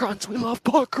parkruns, we love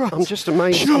parkruns. I'm just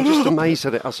amazed. Shut I'm just up. amazed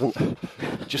that it hasn't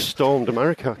just stormed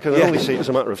America. I can Yeah. only see it as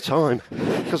a matter of time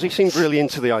because he seemed really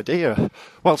into the idea,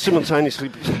 while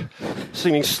simultaneously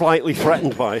seeming slightly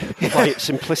threatened by its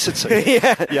simplicity.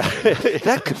 Yeah. Yeah.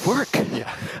 That could work.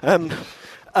 Yeah.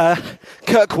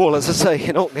 Kirkwall, as I say,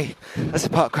 in Orkney, as a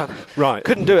parkrun. Right.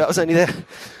 Couldn't do it. I was only there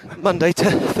Monday to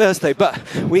Thursday, but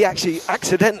we actually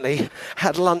accidentally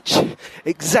had lunch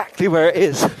exactly where it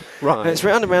is. Right. And it's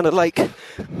round and round a lake,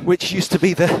 which used to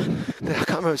be I can't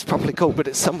remember what it's properly called, but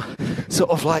it's some sort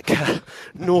of like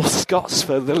North Scots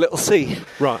for the Little Sea.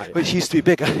 Right. Which used to be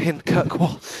bigger in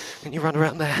Kirkwall, and you run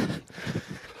around there.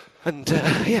 And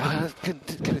I'm going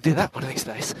to do that one of these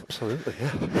days. Absolutely.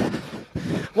 Yeah.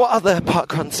 What other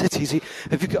parkrun cities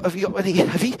have you got? Have you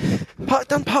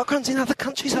done parkruns in other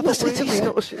countries, other cities? Really,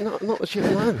 not as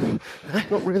yet. No.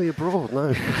 Not really abroad.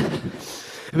 No.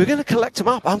 We're going to collect them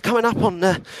up. I'm coming up on.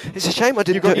 It's a shame I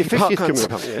didn't You've got do your any 50th parkruns. coming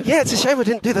up, haven't you? Yeah, it's a shame I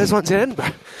didn't do those ones in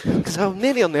Edinburgh because I'm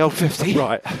nearly on the old 50.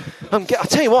 Right. I'll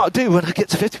tell you what I'll do when I get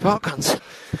to 50 parkruns.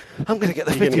 I'm going to get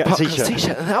the You're 50 gonna get a parkruns t-shirt.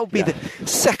 t-shirt, and that will be Yeah. the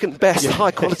second best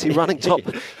high quality running top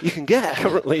you can get.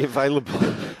 Currently available,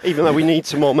 even though we need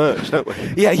some more merch, don't we?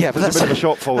 Yeah, but There's that's a bit of a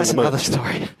shortfall That's in the another merch.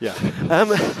 story. Yeah.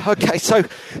 Okay, so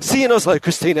see you in Oslo,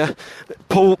 Christina.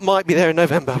 Paul might be there in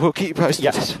November. We'll keep you posted.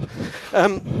 Yes.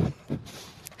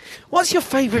 What's your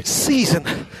favourite season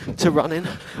to run in,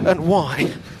 and why?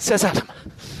 Says Adam.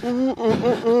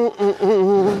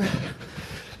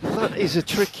 That is a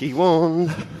tricky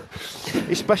one,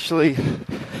 especially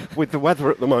with the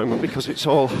weather at the moment, because it's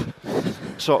all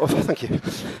sort of, thank you,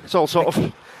 it's all sort of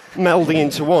melding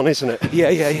into one, isn't it?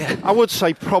 Yeah. I would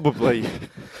say probably,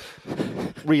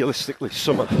 realistically,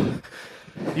 summer.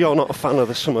 You're not a fan of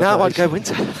the summer Now I'd days, go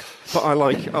winter. but I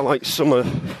like summer,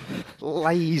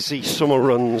 lazy summer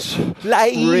runs.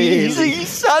 Lazy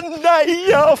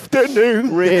Sunday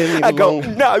afternoon. Really I got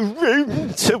long. no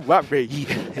room to worry.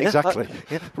 Exactly.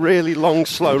 Yeah. Really long,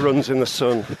 slow runs in the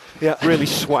sun. Yeah. Really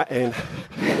sweating.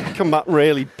 Come back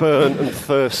really burnt and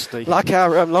thirsty. Like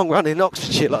our long run in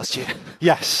Oxfordshire last year.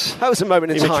 Yes. That was a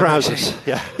moment in In time. my trousers. actually.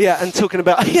 Yeah. Yeah, and talking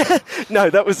about no,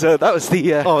 that was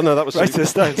the Oh no, that was Race to the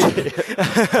Stones.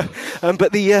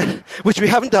 But which we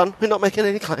haven't done. We're not making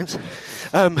any claims.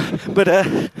 We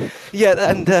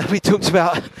talked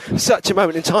about such a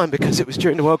moment in time because it was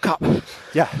during the World Cup.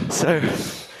 Yeah. So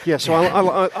Yeah. So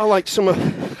I like summer,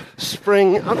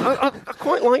 spring. I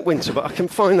quite like winter, but I can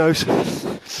find those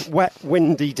wet,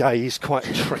 windy days quite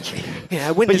tricky. yeah,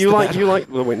 But winter's you the like bad.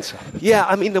 the winter. Yeah,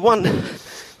 I mean the one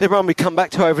we come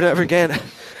back to over and over again.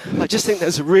 I just think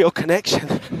there's a real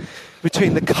connection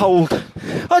between the cold.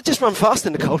 I just run fast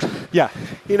in the cold. Yeah.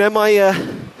 You know, my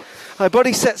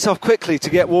body sets off quickly to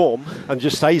get warm And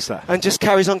just stays there. and just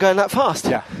carries on going that fast.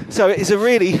 Yeah. So it is a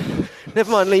really,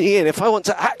 never mind leaning in, if I want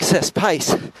to access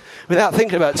pace without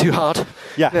thinking about it too hard,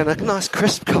 Yeah. then a nice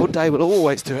crisp cold day will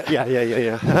always do it. Yeah.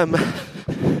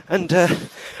 And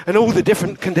And all the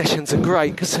different conditions are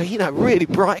great because, really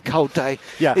bright, cold day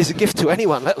is a gift to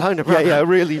anyone, let alone a runner. Yeah,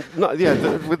 really.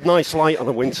 With nice light on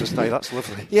a winter's day, that's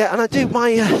lovely. Yeah, and I do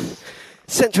my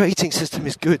central heating system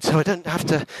is good, so I don't have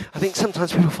to. I think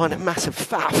sometimes people find it massive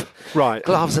faff. Right.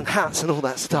 Gloves and hats and all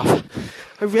that stuff.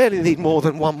 I rarely need more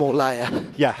than one more layer.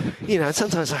 Yeah. And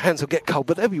sometimes our hands will get cold,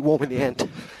 but they'll be warm in the end.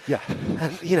 Yeah.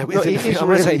 And,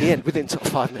 within sort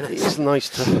of 5 minutes. It's nice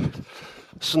to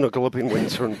snuggle up in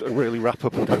winter and really wrap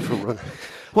up and go for a run.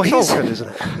 Well, it's all good, isn't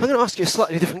it? I'm going to ask you a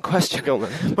slightly different question. Go on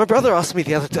then. My brother asked me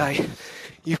the other day,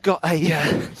 you've got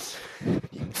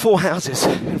 4 houses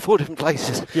in 4 different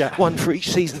places, one for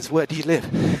each season, so where do you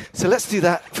live? So let's do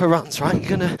that for runs, right?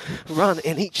 You're going to run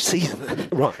in each season.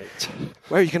 Right.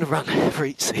 Where are you going to run for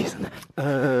each season?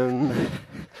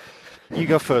 You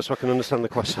go first so I can understand the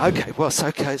question. Okay, well,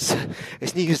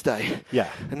 it's New Year's Day. Yeah.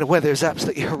 And the weather is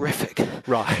absolutely horrific.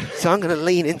 Right. So I'm going to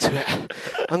lean into it.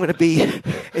 I'm going to be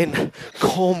in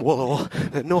Cornwall or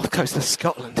the north coast of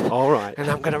Scotland. All right. And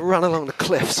I'm going to run along the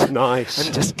cliffs. Nice.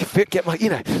 And just get my,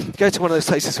 go to one of those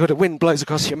places where the wind blows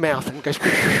across your mouth and goes...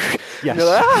 Yes.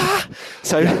 Like,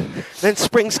 So then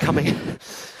spring's coming.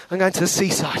 I'm going to the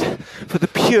seaside for the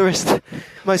purest,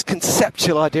 most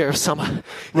conceptual idea of summer.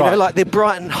 You know, like the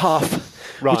Brighton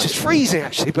half, which is freezing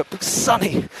actually, but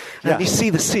sunny. And you see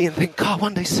the sea and think, God,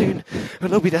 one day soon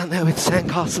we'll all be down there with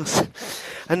sandcastles.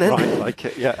 And then, right, like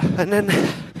it, yeah. And then,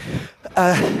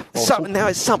 awesome. Now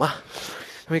it's summer.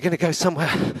 We're going to go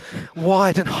somewhere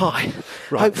wide and high.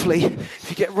 Right. Hopefully, if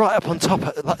you get right up on top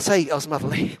at, like, say,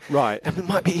 Osmotherley, right, and there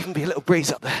might even be a little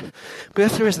breeze up there. But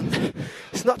if there isn't,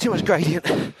 it's not too much gradient.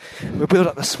 We'll build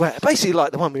up the sweat. Basically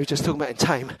like the one we were just talking about in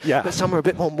Tame. Yeah. But somewhere a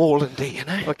bit more moorlandy,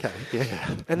 Okay,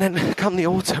 yeah. And then come the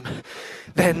autumn,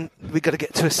 then we've got to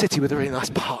get to a city with a really nice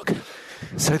park.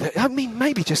 So that,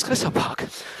 maybe just Clissold Park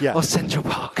or Central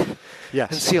Park. Yes.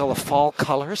 And see all the fall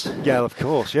colours. Yeah, of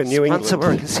course. Yeah, New England.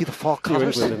 Somewhere I can see the fall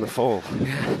colours. New England in the fall.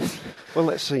 Yeah. Well,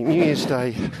 let's see. New Year's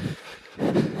Day.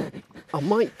 I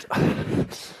might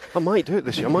do it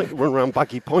this year. I might run around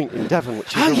Baggy Point in Devon,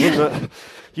 which is a run that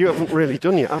you haven't really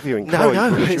done yet, have you? In No.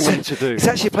 It's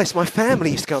actually a place my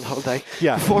family used to go on holiday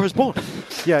before I was born.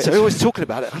 Yeah. So we're always talking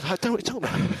about it. I don't know what you're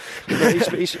talking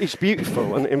about. It's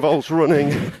beautiful, and it involves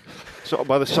running sort of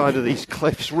by the side of these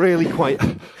cliffs, really quite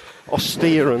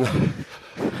austere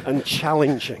and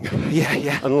challenging.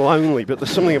 Yeah. And lonely, but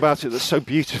there's something about it that's so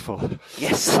beautiful.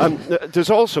 Yes. There's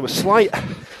also a slight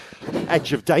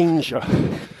edge of danger.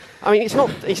 I mean, it's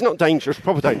not dangerous,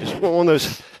 proper dangerous. One of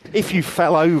those, if you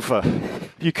fell over,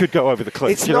 you could go over the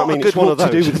cliff. It's not a good walk to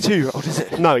do with a 2-year-old, is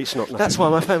it? No, it's not. No. That's why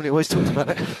my family always talked about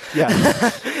it. Yeah.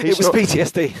 It was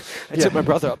PTSD. I took my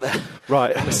brother up there.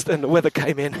 Right. And the weather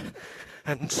came in.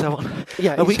 And so on.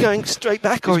 Yeah, are we going straight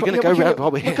back, or are we going to go round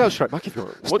while we're here? We'll go straight back if you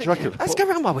want. What do you reckon? Let's go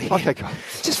round while we're here. Okay, go.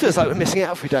 It just feels like we're missing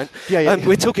out if we don't. Yeah.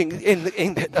 We're talking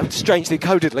strangely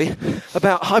codedly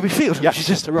about Highbury Field, which we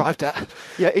just arrived at.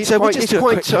 Yeah, it's so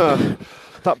quite.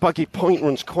 That Baggy Point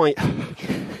run's quite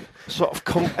sort of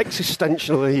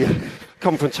existentially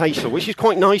confrontational, which is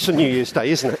quite nice on New Year's Day,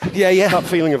 isn't it? Yeah. That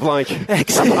feeling of like,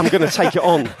 I'm going to take it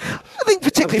on. I think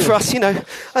particularly for us,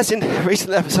 as in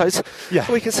recent episodes,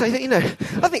 we can say that,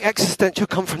 I think existential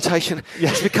confrontation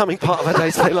is becoming part of our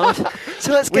day-to-day life.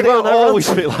 So let's get it on. We won't always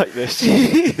feel like this.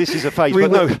 This is a phase.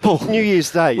 New Year's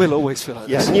Day. We'll always feel like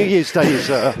this. New Year's Day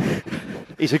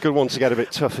is a good one to get a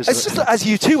bit tough, isn't it? It's just like, as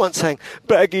you two once saying,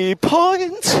 Baggy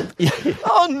Point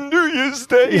on New Year's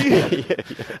Day.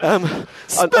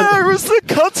 Spare us the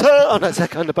cutter. Oh, no, it's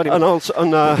that kind of bunny. And also,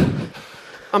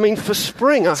 I mean, for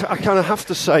spring, I kind of have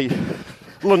to say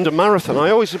London Marathon.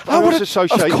 I always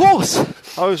associate. Of course.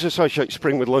 I always associate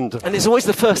spring with London. And it's always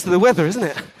the first of the weather, isn't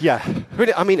it? Yeah.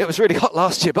 Really, I mean, it was really hot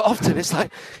last year, but often it's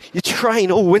like you train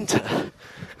all winter.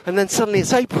 And then suddenly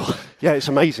it's April. Yeah, it's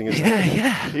amazing, isn't it?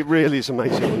 Yeah. It really is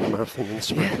amazing on the marathon in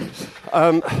spring.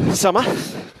 Yeah.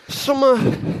 Summer,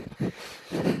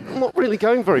 not really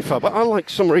going very far, but I like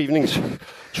summer evenings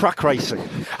track racing,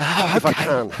 if I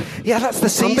can. Yeah, that's the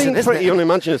season, I'm being pretty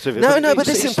unimaginative. No, but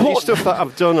it's important. It's stuff that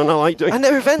I've done and I like doing. And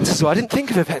there are events as well. I didn't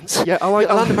think of events. Yeah, I like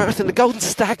the London Marathon, the Golden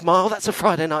Stag Mile. That's a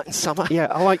Friday night in summer. Yeah,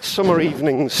 I like summer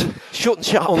evenings, short and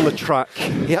sharp on the track.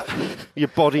 Yeah, your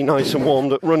body nice and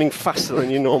warmed up, running faster than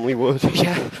you normally would.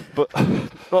 Yeah, but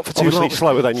not for too obviously long.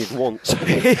 slower than you'd want.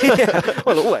 Yeah,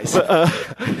 well, always.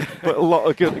 But a lot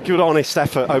of good honest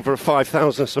effort over a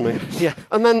 5,000 something. Yeah,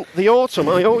 and then the autumn,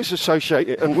 I always associate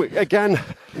it, and again,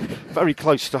 very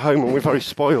close to home, and we're very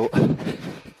spoilt.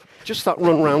 just that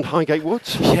run round Highgate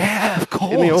Woods. Yeah, of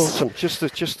course. In the autumn, just so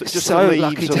the leaves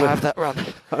lucky to have that run.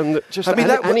 And just that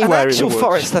anywhere an actual in the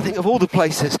forest, I think, of all the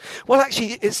places. Well,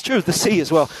 actually, it's true of the sea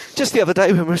as well. Just the other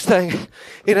day when we were staying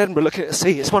in Edinburgh looking at the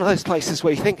sea, it's one of those places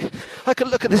where you think, I could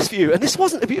look at this view, and this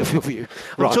wasn't a beautiful view.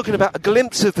 I'm talking about a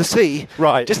glimpse of the sea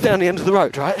just down the end of the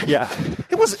road, right? Yeah.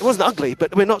 It wasn't ugly,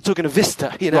 but we're not talking a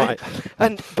vista, you know? Right.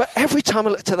 But every time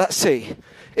I looked at that sea,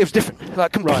 it was different,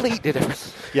 like completely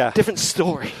different. Yeah. Different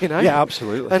story, you know? Yeah,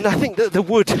 absolutely. And I think that the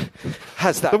wood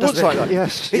has that. The wood's doesn't like it? that,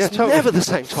 yes. It's totally. never the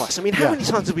same twice. I mean, how many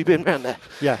times have we been around there?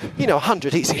 Yeah.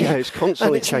 100 easy. Yeah, it's constantly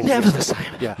and it's changing. never the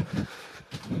same. Yeah.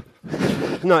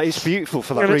 No, it's beautiful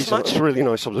for that And reason. it's It's a really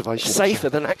nice observation. Safer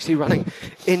than actually running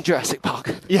in Jurassic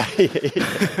Park. Yeah.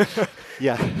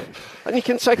 Yeah. And you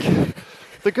can take...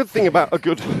 The good thing about a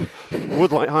good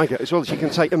wood like Highgate as well is you can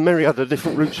take a myriad of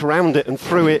different routes around it and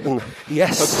through it and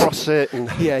across it. And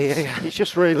yeah. It's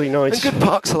just really nice. And good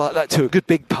parks are like that too, a good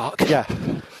big park. Yeah.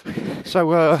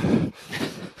 So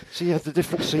yeah, the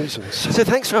different seasons. So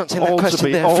thanks for answering that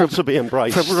question there. All to be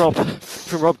embraced.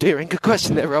 From Rob Deering. Good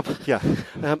question there, Rob. Yeah.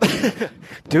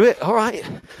 Do it, all right.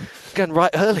 Going right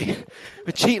early.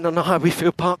 We're cheating on the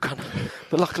Highburyfield Park run,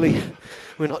 but luckily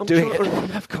we're not doing it.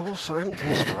 Of course, I haven't done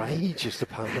this for ages, the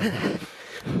park.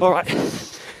 All right.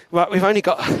 Right, we've only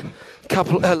got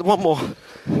one more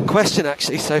question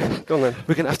actually, so go on then.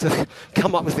 We're going to have to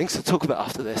come up with things to talk about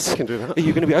after this. I can do that. Are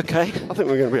you going to be okay? I think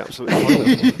we're going to be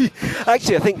absolutely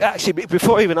fine. Actually,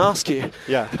 before I even ask you,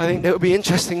 I think it would be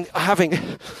interesting, having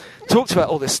talked about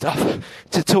all this stuff,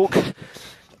 to talk in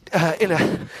a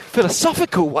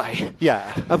philosophical way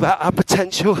about our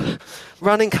potential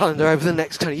running calendar over the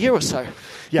next kind of year or so.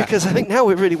 Yeah. Because I think now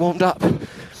we're really warmed up,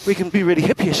 we can be really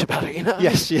hippyish about it, you know?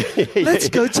 Yes, yeah. Let's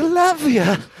go to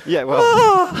Lavia. Yeah,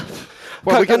 well...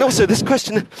 Well, and also this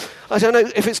question, I don't know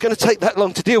if it's going to take that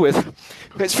long to deal with.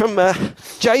 It's from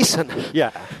Jason. Yeah.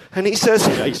 And he says,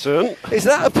 Jason, is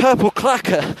that a purple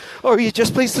clacker, or are you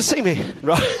just pleased to see me?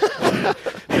 Right.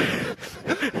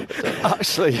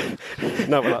 Actually,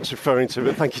 no, well, that's referring to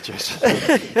it. Thank you, Jason.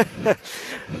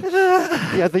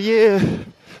 Yeah, the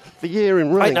year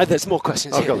in running. I know there's more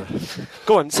questions here.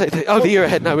 Go on, say the year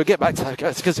ahead. No, we'll get back to that,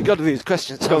 guys, because we've got to do these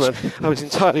questions. I was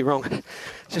entirely wrong.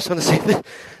 Just want to see...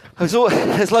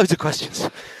 There's loads of questions.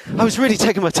 I was really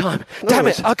taking my time. Damn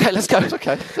it. Okay, let's go. It's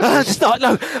okay. Start.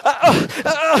 No.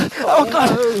 Oh,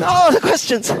 God. Oh, the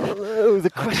questions. No,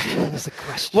 the questions.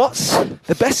 What's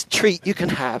the best treat you can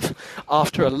have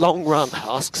after a long run?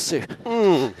 Asks Sue.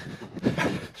 I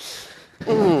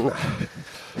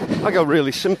go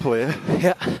really simple here.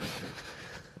 Yeah.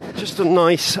 Just a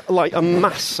nice, like a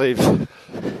massive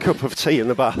cup of tea in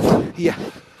the bath. Yeah.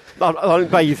 I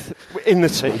don't bathe in the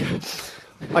tea.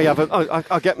 I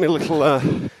get my little.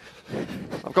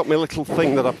 I've got my little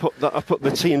thing that I put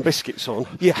the tea and biscuits on.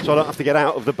 Yeah. So I don't have to get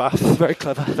out of the bath. Very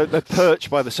clever. They're perched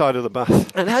by the side of the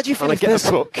bath. And how do you feel? And I get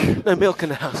a book. No milk in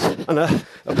the house. And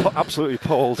absolutely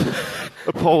appalled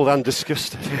and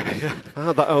disgusted. Yeah. I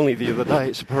had that only the other day.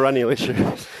 It's a perennial issue.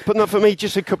 But not for me.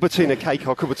 Just a cup of tea and a cake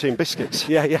or a cup of tea and biscuits.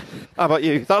 Yeah. How about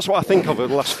you? That's what I think of the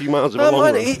last few miles of a long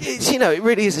run. It's it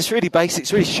really is. It's really basic.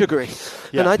 It's really sugary.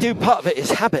 Yeah. And I do, part of it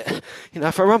is habit.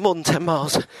 If I run more than 10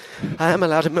 miles, I am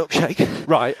allowed a milkshake.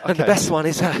 Right, okay. And the best one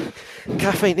is a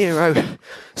Cafe Nero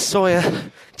soya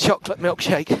chocolate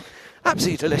milkshake.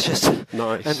 Absolutely delicious.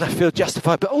 Nice. And I feel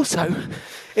justified, but also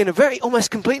in a very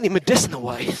almost completely medicinal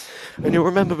way. And you'll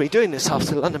remember me doing this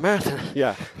after the London Marathon.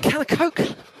 Yeah. Can of Coke.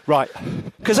 Right.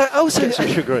 Because I also... Get some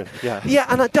sugar in, yeah. Yeah,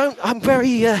 and I'm very...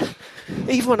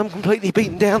 even when I'm completely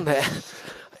beaten down there,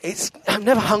 I'm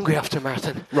never hungry after a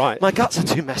marathon. Right. My guts are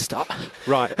too messed up.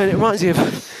 Right. And it reminds me of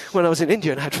when I was in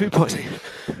India and had food poisoning.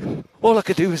 All I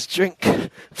could do was drink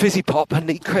fizzy pop and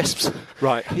eat crisps.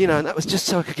 Right. And that was just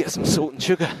so I could get some salt and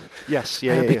sugar. Yes,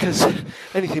 yeah. Because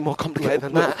anything more complicated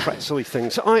than that... Pretzely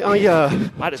things. I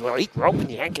might as well eat rope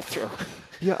and yank it through.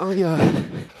 Yeah,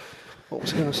 what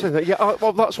was I going to say? That? Yeah,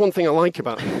 well, that's one thing I like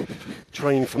about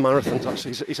training for marathons,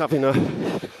 actually, is having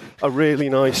a really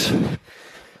nice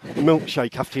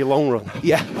milkshake after your long run.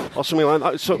 Yeah. Or something like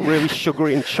that. It's sort of really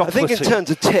sugary and chocolatey. I think in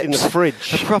terms of tips, in the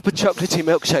fridge, a proper chocolatey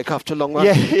milkshake after a long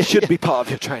run should be part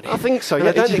of your training. I think so. And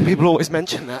I don't think people always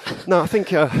mention that. No, I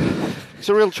think it's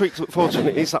a real treat to look forward to, and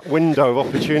it is that window of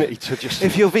opportunity to just...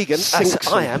 If you're vegan, as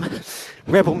I am,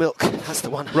 Rebel Milk, that's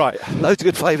the one. Right. Loads of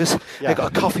good flavours. Yeah. They've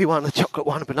got a coffee one, a chocolate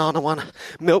one, a banana one.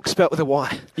 Milk spelt with a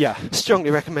Y. Yeah.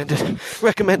 Strongly recommended.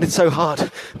 Recommended so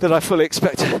hard that I fully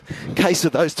expect a case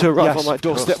of those to arrive on my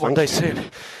doorstep one day soon.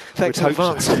 Thanks in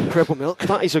advance, Rebel Milk.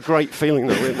 That is a great feeling,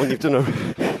 though, when you've done a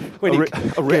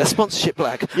sponsorship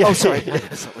blag. Yeah. Oh, sorry. No,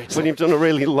 that's not when you've done a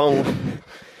really long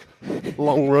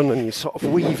long run and you're sort of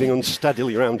weaving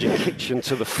unsteadily around your kitchen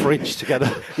to the fridge to get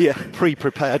a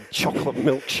pre-prepared chocolate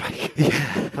milkshake.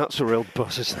 Yeah, that's a real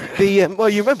buzz, isn't it? Well,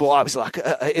 you remember what I was like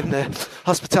in the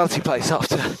hospitality place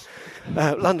after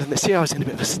London this year. I was in a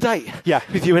bit of a state. Yeah.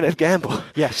 With you and Ed Gamble.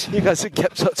 Yes. You guys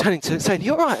kept sort of turning to it and saying,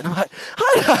 "You're right," and I'm like,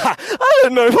 I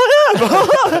don't know if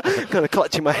I am. Kind of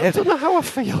clutching my head. I don't know how I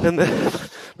feel. And the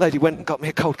lady went and got me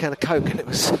a cold can of Coke, and it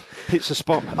was hits the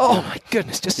spot. Oh my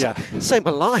goodness, just saved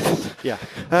my life. Yeah.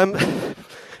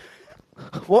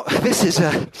 What this is?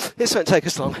 This won't take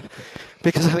us long,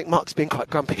 because I think Mark's been quite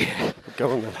grumpy here.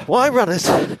 Go on then. Why runners?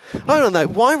 I don't know.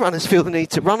 Why runners feel the need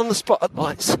to run on the spot at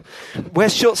lights, wear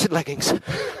shorts and leggings,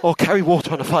 or carry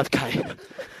water on a 5k?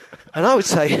 And I would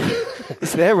say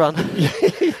it's their run.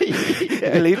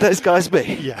 Leave those guys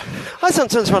be. Yeah. I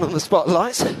sometimes run on the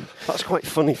spotlights. That's quite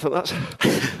funny. That's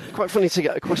quite funny to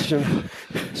get a question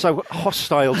so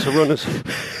hostile to runners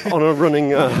on a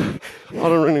running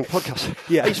podcast.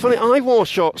 Yeah. It's funny. I wore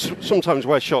shorts. Sometimes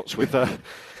wear shorts with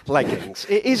leggings.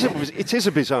 It is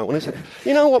a bizarre one, isn't it?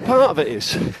 You know what part of it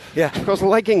is? Yeah. Because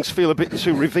leggings feel a bit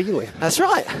too revealing. That's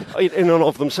right. In and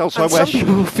of themselves. So and some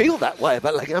people feel that way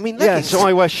about leggings. I mean, leggings. Yeah, so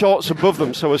I wear shorts above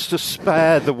them so as to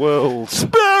spare the world.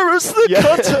 Spare us the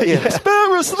cutter. Yeah.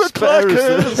 Spare us the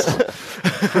clackers.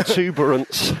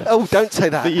 Protuberance. Oh, don't say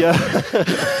that.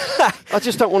 I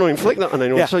just don't want to inflict that on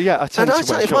anyone. Yeah. So I tend to wear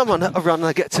shorts. If I'm on a run and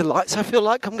I get to lights, I feel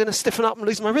like I'm going to stiffen up and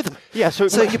lose my rhythm. Yeah, so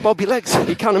you bob your legs.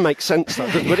 It kind of makes sense,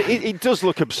 that, but it does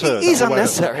look absurd. It is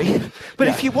unnecessary, but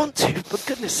if you want to, for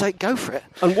goodness sake, go for it.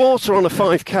 And water on a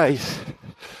 5k.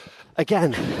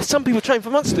 Again, some people train for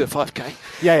months to do a 5k.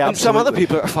 Yeah, and some other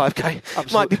people at a 5k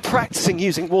absolutely. might be practicing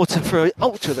using water for an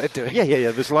ultra they're doing. Yeah.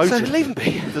 There's loads. So leave them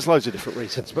be. There's loads of different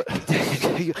reasons, but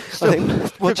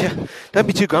don't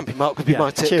be too grumpy, Mark. Would be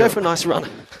my tip. Go for a nice run.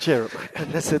 Cheer up, mate.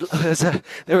 And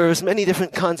there are as many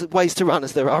different kinds of ways to run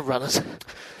as there are runners.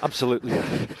 Absolutely. Yeah.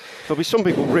 There'll be some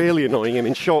people really annoying him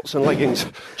in shorts and leggings,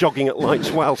 jogging at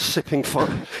lights while sipping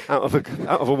out of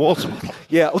a water bottle.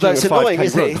 Yeah, although it's annoying,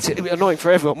 isn't it? It's annoying for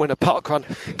everyone when a park run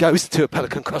goes to a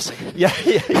Pelican Crossing. Yeah.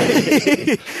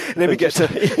 And then we get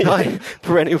to my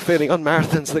perennial feeling on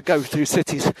marathons that go through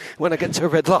cities when I get to a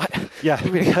red light. Yeah. It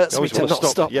really hurts me to not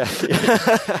stop. Yeah.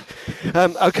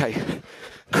 Okay.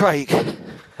 Craig.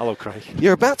 Hello, Craig.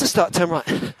 You're about to start, turn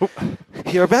right.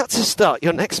 You're about to start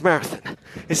your next marathon.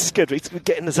 This is good, we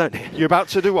get in the zone here. You're about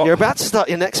to do what? You're about to start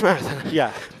your next marathon.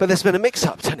 Yeah. But there's been a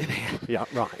mix-up, turn in here. Yeah,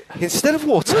 right. Instead of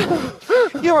water,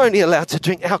 you're only allowed to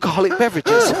drink alcoholic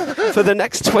beverages for the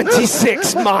next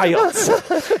 26 miles.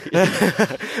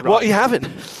 What are you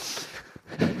having?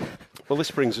 Well, this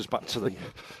brings us back to the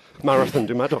Marathon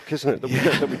du Madoc, isn't it?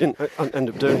 That we didn't end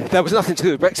up doing. There was nothing to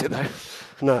do with Brexit, though.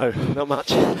 No, not much.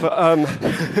 But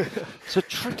it's a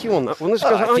tricky one, that one.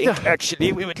 I think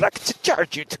actually we would like to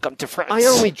charge you to come to France. I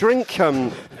only drink,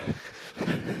 in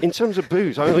terms of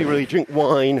booze, I only really drink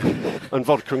wine and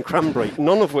vodka and cranberry,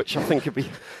 none of which I think would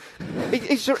be...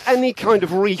 Is there any kind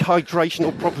of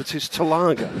rehydrational properties to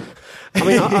lager? I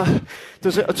mean,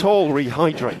 does it at all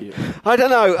rehydrate you? I don't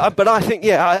know, but I think,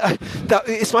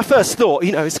 it's my first thought.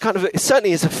 You know, it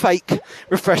certainly is a fake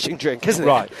refreshing drink, isn't it?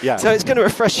 Right, yeah. So it's going to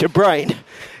refresh your brain,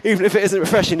 even if it isn't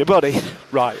refreshing your body.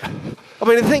 Right. I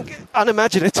mean, I think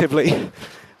unimaginatively,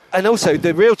 and also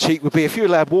the real cheat would be if you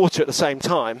allowed water at the same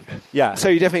time. Yeah. So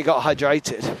you definitely got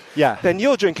hydrated. Yeah. Then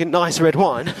you're drinking nice red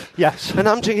wine. Yes. And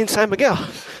I'm drinking San Miguel.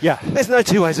 Yeah. There's no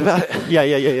two ways about it.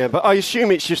 Yeah. But I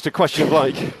assume it's just a question of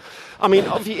like... I mean,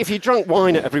 if you drank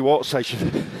wine at every water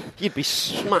station, you'd be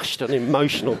smashed and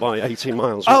emotional by 18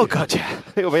 miles. Oh, God, yeah.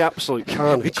 It would be absolute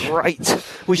carnage. It'd be great.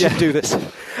 We should do this.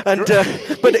 And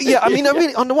but, yeah, I mean, I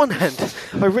really, on the one hand,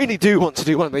 I really do want to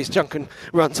do one of these drunken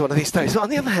runs one of these days. But on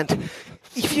the other hand,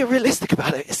 if you're realistic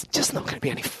about it, it's just not going to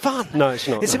be any fun. No, it's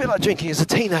not. It's a bit like drinking as a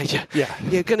teenager. Yeah.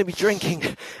 You're going to be drinking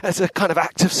as a kind of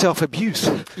act of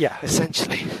self-abuse. Yeah.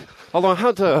 Essentially. Although I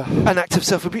had an act of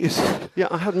self-abuse. Yeah,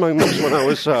 I had moments when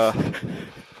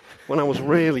I was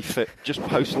really fit, just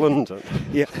post London.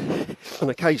 Yeah. And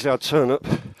occasionally I'd turn up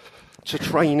to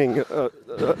training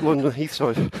at London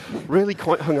Heathside, really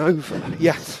quite hungover.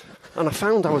 Yeah. And I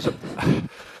found I was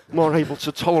more able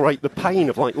to tolerate the pain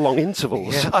of like long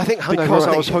intervals. Yeah, I think hungover because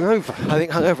running, I was hungover. I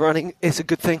think hungover running is a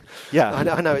good thing. Yeah,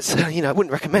 I know it's I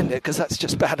wouldn't recommend it because that's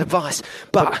just bad advice.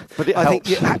 But it I helps.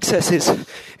 think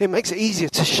it makes it easier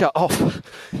to shut off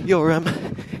your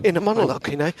inner monologue.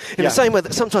 In the same way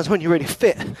that sometimes when you're really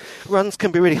fit, runs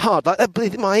can be really hard. Like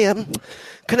my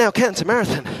Canal Canter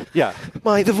Marathon, Yeah.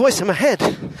 the voice in my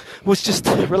head was just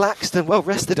relaxed and well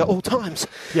rested at all times.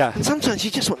 Yeah. And sometimes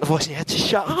you just want the voice in your head to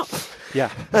shut up. Yeah.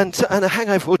 And a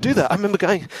hangover will do that. I remember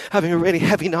having a really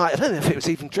heavy night. I don't know if it was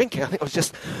even drinking. I think I was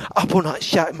just up all night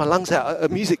shouting my lungs out at a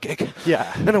music gig.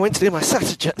 Yeah. And I went to do my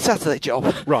Saturday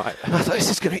job. Right. And I thought, this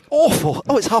is going to be awful.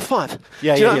 Oh, it's 5:30.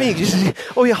 Yeah, do you know yeah, what I mean?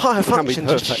 Just, all your higher Can be function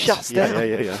just perfect. shuts down.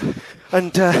 Yeah.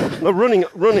 And No,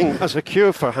 running as a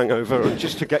cure for hangover and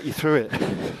just to get you through it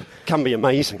can be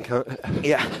amazing, can't it?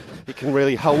 yeah. It can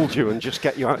really hold you and just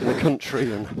get you out in the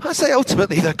country. And I say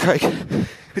ultimately, though, Craig,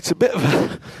 it's a bit of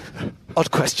a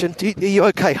odd question. Are you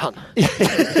okay, hun?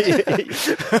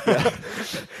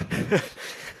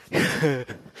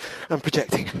 I'm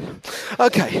projecting.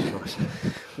 Okay.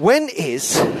 When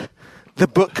is the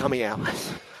book coming out?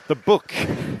 the book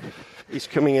is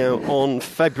coming out on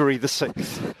February the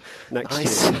 6th next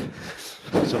year.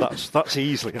 So that's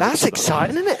easily. That's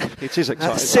exciting, isn't it? It is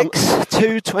exciting. That's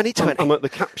 6/2/2020. I'm at the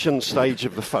caption stage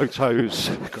of the photos.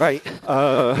 Great.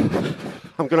 I'm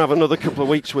going to have another couple of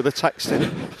weeks with the text in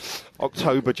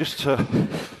October just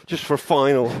for a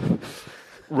final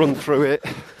run through it.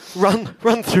 Run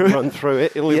through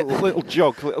it. A little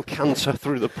jog, a little canter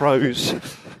through the prose,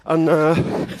 and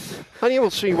you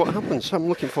will see what happens. I'm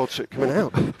looking forward to it coming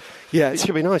out. Yeah, it's going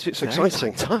to be nice. It's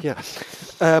exciting. Yeah.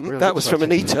 Really that was from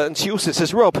exciting. Anita, and she also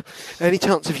says, Rob, any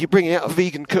chance of you bringing out a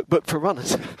vegan cookbook for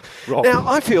runners? Rob. Now,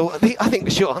 I think the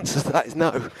short answer to that is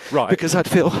no. Right. Because I'd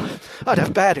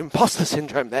have bad imposter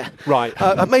syndrome there. Right.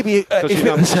 Maybe if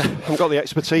it was... haven't got the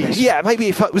expertise. Yeah, maybe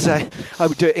if it was I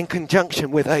would do it in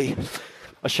conjunction with a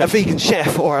vegan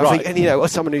chef or a Right. vegan, or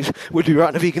someone who would be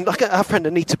running a vegan, like our friend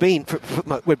Anita Bean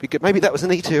would be good. Maybe that was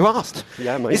Anita who asked.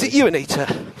 Yeah, maybe. Is it you, Anita?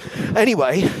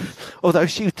 Anyway, although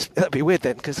that'd be weird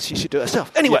then because she should do it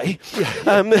herself. Anyway,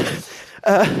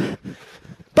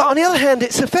 but on the other hand,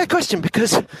 it's a fair question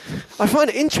because I find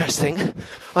it interesting.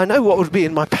 I know what would be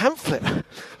in my pamphlet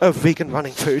of vegan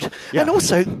running food, Yeah. and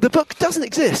also the book doesn't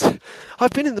exist.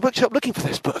 I've been in the bookshop looking for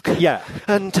this book. Yeah.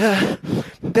 And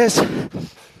there's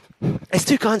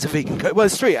two kinds of vegan cookbooks. Well,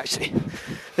 there's three actually.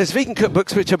 There's vegan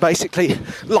cookbooks which are basically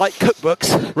like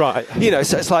cookbooks. Right.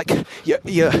 So it's like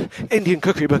your Indian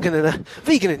cookery book and then a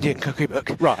vegan Indian cookery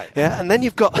book. Right. Yeah, and then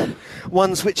you've got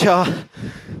ones which are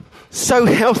so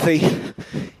healthy,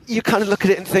 you kind of look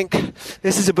at it and think,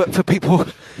 this is a book for people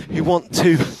who want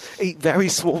to eat very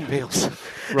small meals.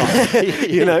 Right.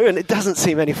 And it doesn't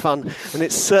seem any fun, and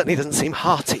it certainly doesn't seem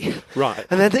hearty. Right.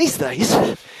 And then these days,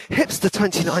 Hipster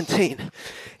 2019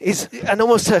 is, and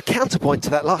almost a counterpoint to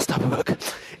that last type of book,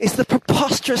 is the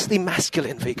preposterously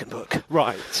masculine vegan book.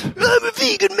 Right. I'm a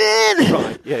vegan man!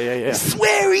 Right. Yeah.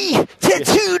 Sweary,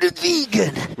 tattooed and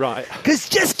vegan. Right. Because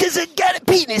just because I got a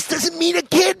penis doesn't mean I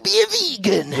can't be a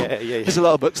vegan. Yeah. There's a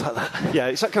lot of books like that. Yeah,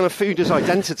 it's that kind of food as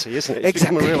identity, isn't it? It's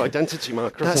Exactly. become a real identity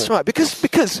marker. That's isn't it? right.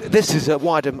 Because this is a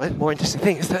wider, more interesting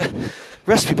thing, is that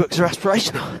recipe books are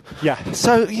aspirational. Yeah.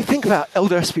 So you think about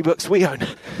older recipe books we own.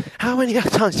 How many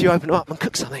times do you open them up and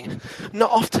cook something? Not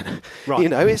often.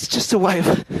 Right. It's just a way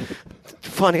of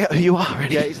finding out who you are,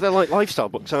 really. Yeah, they're like lifestyle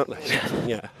books, aren't they?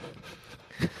 Yeah.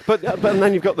 But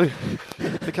then you've got the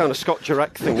kind of Scott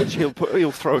Jurek thing, which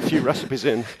he'll throw a few recipes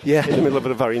in Yeah. in the middle of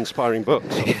a very inspiring book.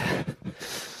 So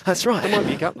That's right. there might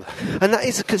be a gap there. And that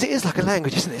is because it is like a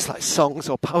language, isn't it? It's like songs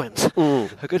or poems.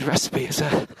 A good recipe is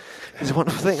a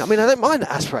wonderful thing. I mean, I don't mind that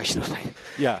aspirational thing.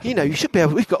 Yeah. You should be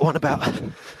able. We've got one about,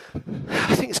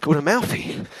 I think it's called a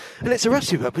Malfi, and it's a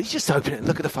recipe book. But you just open it and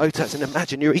look at the photos and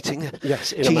imagine you're eating the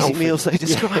Yes, in a cheesy Malfi. meals they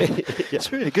describe. Yeah.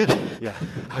 It's really good. Yeah.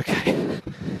 Okay.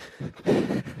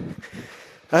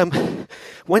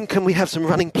 When can we have some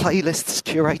running playlists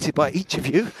curated by each of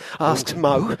you? Asked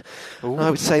Mo. I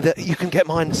would say that you can get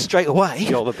mine straight away.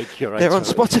 You're the big curator. They're on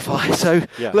Spotify, so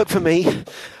Yeah. look for me,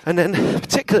 and then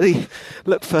particularly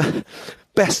look for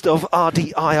Best of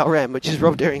RDIRM, which is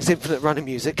Rob Deering's Infinite Running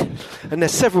Music, and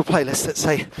there's several playlists that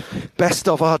say Best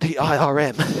of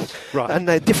RDIRM, Right. and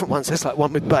they're different ones. There's like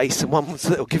one with bass, and one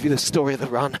that'll give you the story of the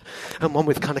run, and one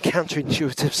with kind of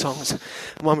counterintuitive songs,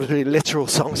 and one with really literal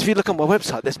songs. If you look on my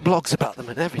website, there's blogs about them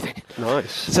and everything.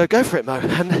 Nice. So go for it, Mo.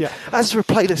 And Yeah. as for a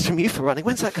playlist from you for running,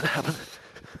 when's that going to happen?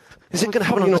 Is it going to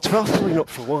happen on the 12th? Probably not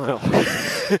for a while.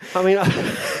 I mean,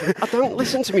 I don't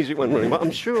listen to music when running, but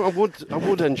I'm sure I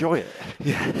would enjoy it.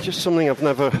 Yeah. Just something I've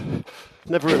never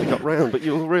never really got round, but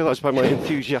you'll realise by my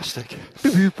enthusiastic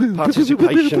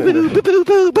participation in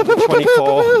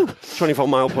the 24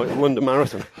 mile point of London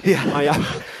Marathon. Yeah.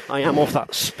 I am of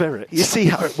that spirit. You see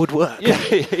how it would work. Yeah.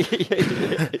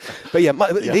 But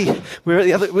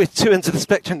we're two ends of the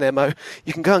spectrum there, Mo.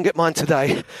 You can go and get mine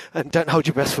today, and don't hold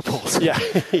your breath for Paul's. Yeah.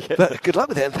 But good luck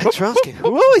with it, and thanks for asking.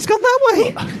 Whoa, he's gone that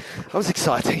way. That was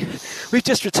exciting. We've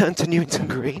just returned to Newington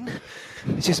Green,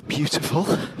 which is beautiful.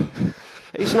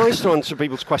 It's nice to answer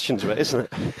people's questions a bit, isn't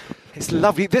it? It's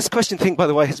lovely. This question thing, by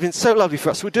the way, has been so lovely for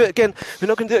us. We'll do it again. We're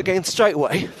not going to do it again straight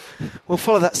away. We'll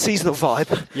follow that seasonal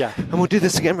vibe. Yeah. And we'll do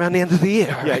this again around the end of the year.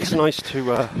 Yeah, it's nice to...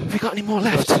 have we got any more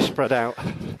left? To spread out.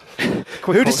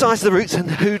 Who decides the routes and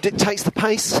who dictates the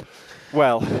pace?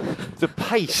 Well, the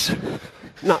pace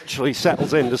naturally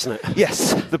settles in, doesn't it?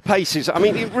 Yes. The pace is... I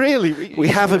mean, it really... We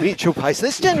have a mutual pace.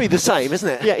 It's generally the same, isn't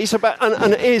it? Yeah, it's about...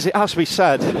 And it has to be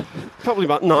said, probably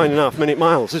about 9.5 minute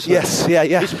miles, isn't it? Yes,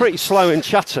 yeah. It's pretty slow and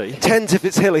chatty. 10s if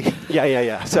it's hilly.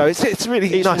 Yeah. So it's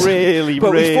really nice. It's really,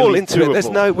 but really we fall into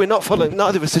doable. it. We're not following...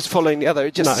 Neither of us is following the other.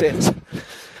 It just sits.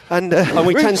 And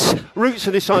we routes routes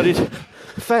are decided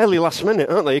fairly last minute,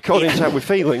 aren't they, according to how we're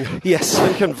feeling? Yes.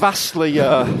 And can vastly...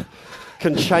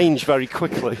 can change very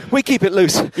quickly. We keep it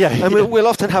loose. Yeah. And we'll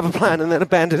often have a plan and then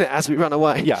abandon it as we run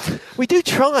away. Yeah. We do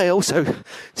try also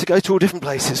to go to all different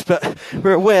places, but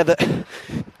we're aware that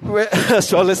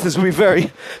so our listeners will be very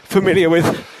familiar with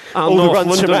all the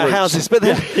runs from our houses. But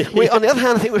then, on the other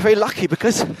hand, I think we're very lucky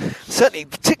because certainly,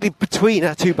 particularly between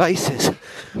our two bases,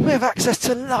 we have access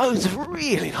to loads of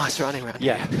really nice running around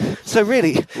here. So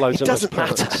really, it doesn't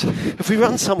matter. If we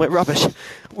run somewhere rubbish,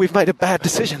 we've made a bad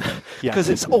decision because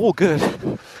it's all good.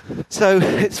 So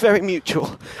it's very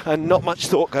mutual and not much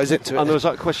thought goes into it. And there was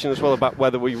that question as well about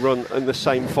whether we run in the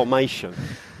same formation.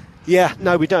 Yeah,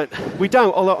 no, we don't. We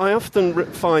don't, although I often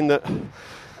find that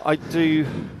I do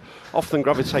often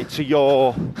gravitate to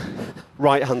your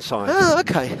right-hand side. Oh,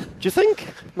 okay. Do you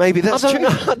think? Maybe that's true.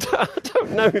 I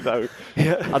don't know, though.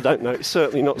 Yeah. I don't know. It's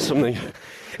certainly not something...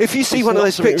 If you see one of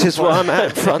those pictures where I'm out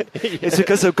in front, it's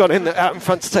because I've gone out in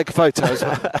front to take a photo as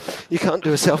well. You can't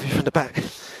do a selfie from the back.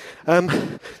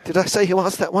 Did I say who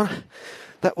asked that one?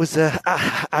 That was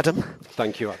Adam.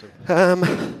 Thank you,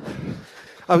 Adam.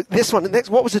 This one. Next,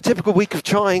 what was a typical week of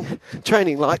training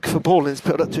like for Paul in his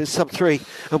build up to his sub-3?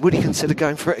 And would he consider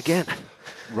going for it again?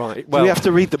 Right. Well, do we have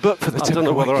to read the book for the typical I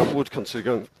don't know whether week? I would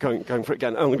consider going for it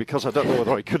again, only because I don't know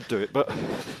whether I could do it. But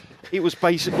it was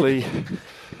basically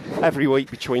every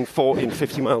week between 40 and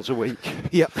 50 miles a week.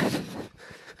 Yep.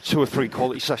 2 or 3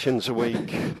 quality sessions a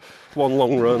week. 1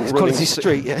 long run. Quality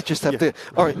street, just have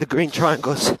the green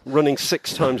triangles. Running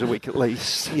 6 times a week at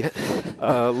least. Yeah.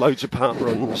 Loads of park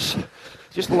runs.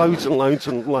 Just loads and loads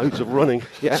and loads of running.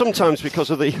 Yeah. Sometimes because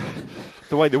of the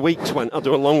way the weeks went, I'd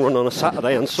do a long run on a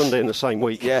Saturday and Sunday in the same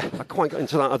week. Yeah. I quite got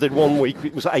into that. I did 1 week,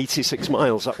 it was 86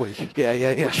 miles that week.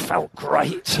 Yeah. Which felt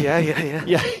great. Yeah.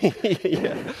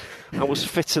 Yeah. I was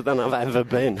fitter than I've ever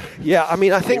been. Yeah, I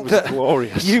mean, I think that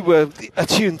glorious. You were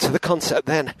attuned to the concept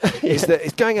then, is that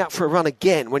it's going out for a run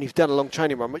again when you've done a long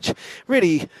training run, which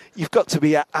really you've got to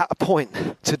be at a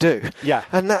point to do. Yeah.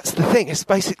 And that's the thing, it's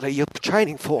basically you're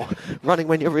training for running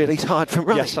when you're really tired from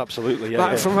running. Yes, absolutely,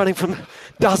 From running from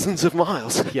dozens of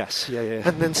miles. Yes, yeah.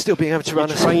 And then still being able to run.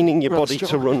 Training your body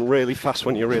to run really fast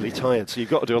when you're really tired, so you've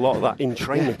got to do a lot of that in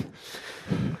training.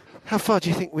 Yeah. How far do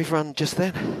you think we've run just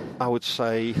then? I would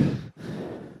say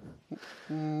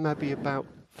maybe about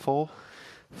 4.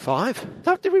 5?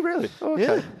 Oh, did we really? Oh,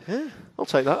 okay. Yeah. I'll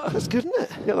take that. That's good, isn't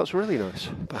it? Yeah, that's really nice.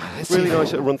 Really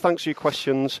nice to run. Thanks for your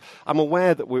questions. I'm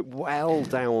aware that we're well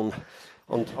down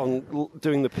on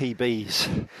doing the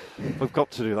PBs. We've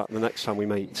got to do that the next time we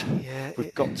meet. Yeah,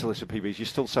 We've got to list the PBs. You're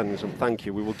still sending some. Thank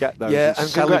you. We will get those. Yeah, and and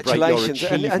celebrate congratulations.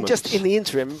 Your achievements. And just in the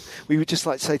interim, we would just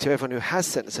like to say to everyone who has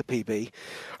sent us a PB,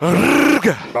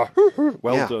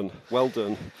 well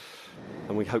done.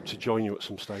 And we hope to join you at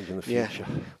some stage in the future.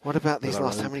 Yeah. What about these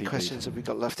last? How many questions have we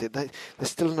got left here? There's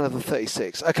still another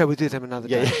 36. Okay, we'll do them another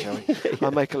day, shall we?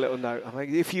 I'll make a little note.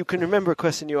 If you can remember a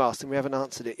question you asked and we haven't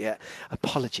answered it yet,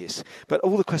 apologies. But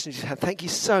all the questions you had, thank you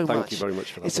so much. Thank you very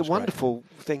much for that. It's a wonderful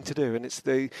thing to do, and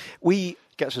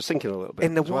gets us thinking a little bit.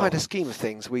 In the wider scheme of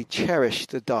things, we cherish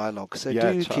the dialogue. So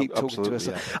do keep talking to us.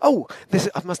 Yeah. Oh,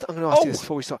 I'm going to ask you this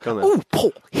before we start. Oh,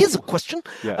 Paul, here's a question.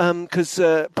 Because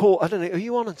Paul, I don't know, are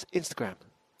you on Instagram?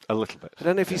 A little bit. I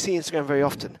don't know if you see Instagram very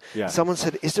often. Yeah. Someone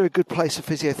said, is there a good place for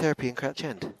physiotherapy in Crouch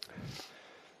End?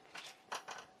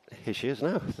 Here she is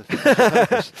now.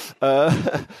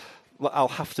 I'll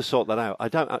have to sort that out. I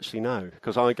don't actually know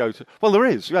because I go to. Well, there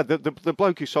is. Yeah, the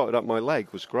bloke who sorted out my leg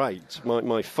was great.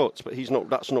 My foot, but he's not.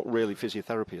 That's not really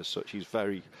physiotherapy as such. He's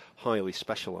very highly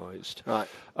specialised. Right.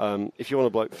 If you want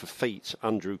a bloke for feet,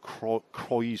 Andrew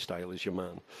Croysdale is your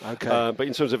man. Okay. But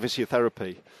in terms of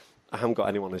physiotherapy, I haven't got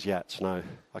anyone as yet. No,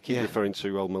 I keep referring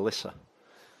to old Melissa.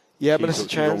 Yeah, Melissa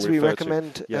Trans, we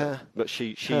recommend. But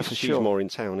she's sure. more in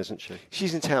town, isn't she?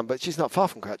 She's in town, but she's not far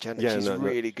from Crouch End. She's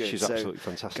really good. She's absolutely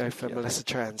fantastic. Go for Melissa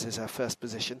Trans as our first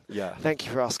position. Yeah. Thank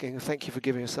you for asking. Thank you for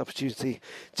giving us the opportunity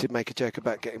to make a joke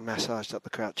about getting massaged up the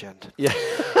Crouch End. Yeah.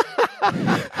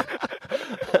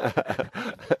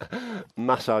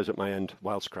 Massage at my end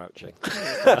whilst crouching.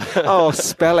 Oh,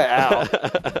 spell it out.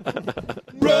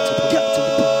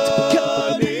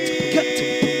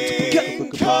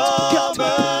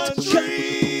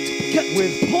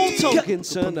 With Paul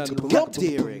Tomkinson and Rob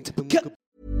Deering.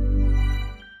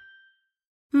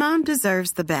 Mom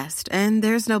deserves the best, and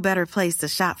there's no better place to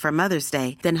shop for Mother's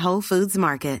Day than Whole Foods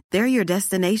Market. They're your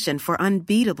destination for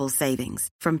unbeatable savings,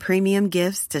 from premium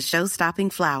gifts to show-stopping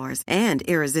flowers and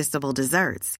irresistible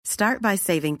desserts. Start by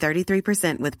saving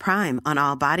 33% with Prime on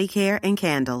all body care and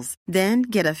candles. Then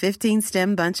get a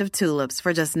 15-stem bunch of tulips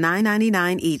for just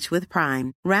 $9.99 each with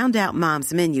Prime. Round out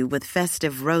Mom's menu with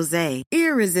festive rosé,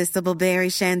 irresistible berry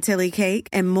chantilly cake,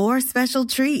 and more special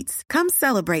treats. Come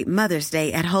celebrate Mother's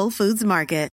Day at Whole Foods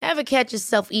Market. Ever catch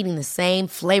yourself eating the same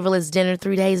flavorless dinner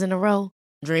 3 days in a row?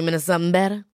 Dreaming of something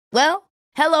better? Well,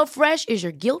 HelloFresh is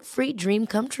your guilt-free dream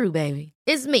come true, baby.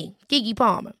 It's me, Keke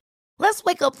Palmer. Let's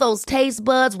wake up those taste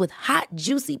buds with hot,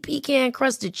 juicy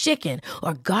pecan-crusted chicken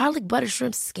or garlic butter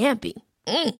shrimp scampi.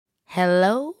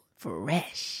 Hello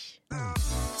Fresh.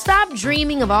 Stop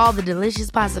dreaming of all the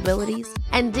delicious possibilities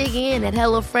and dig in at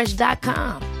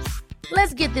HelloFresh.com.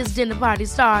 Let's get this dinner party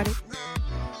started.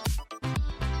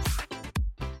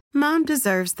 Mom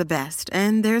deserves the best,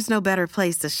 and there's no better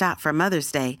place to shop for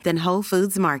Mother's Day than Whole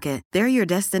Foods Market. They're your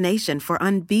destination for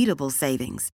unbeatable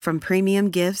savings, from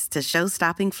premium gifts to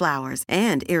show-stopping flowers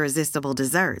and irresistible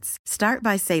desserts. Start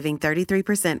by saving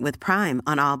 33% with Prime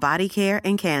on all body care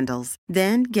and candles.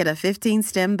 Then get a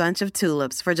 15-stem bunch of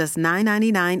tulips for just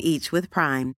 $9.99 each with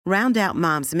Prime. Round out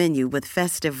Mom's menu with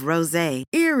festive rosé,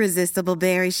 irresistible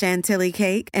berry chantilly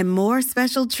cake, and more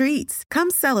special treats. Come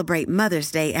celebrate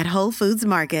Mother's Day at Whole Foods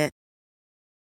Market.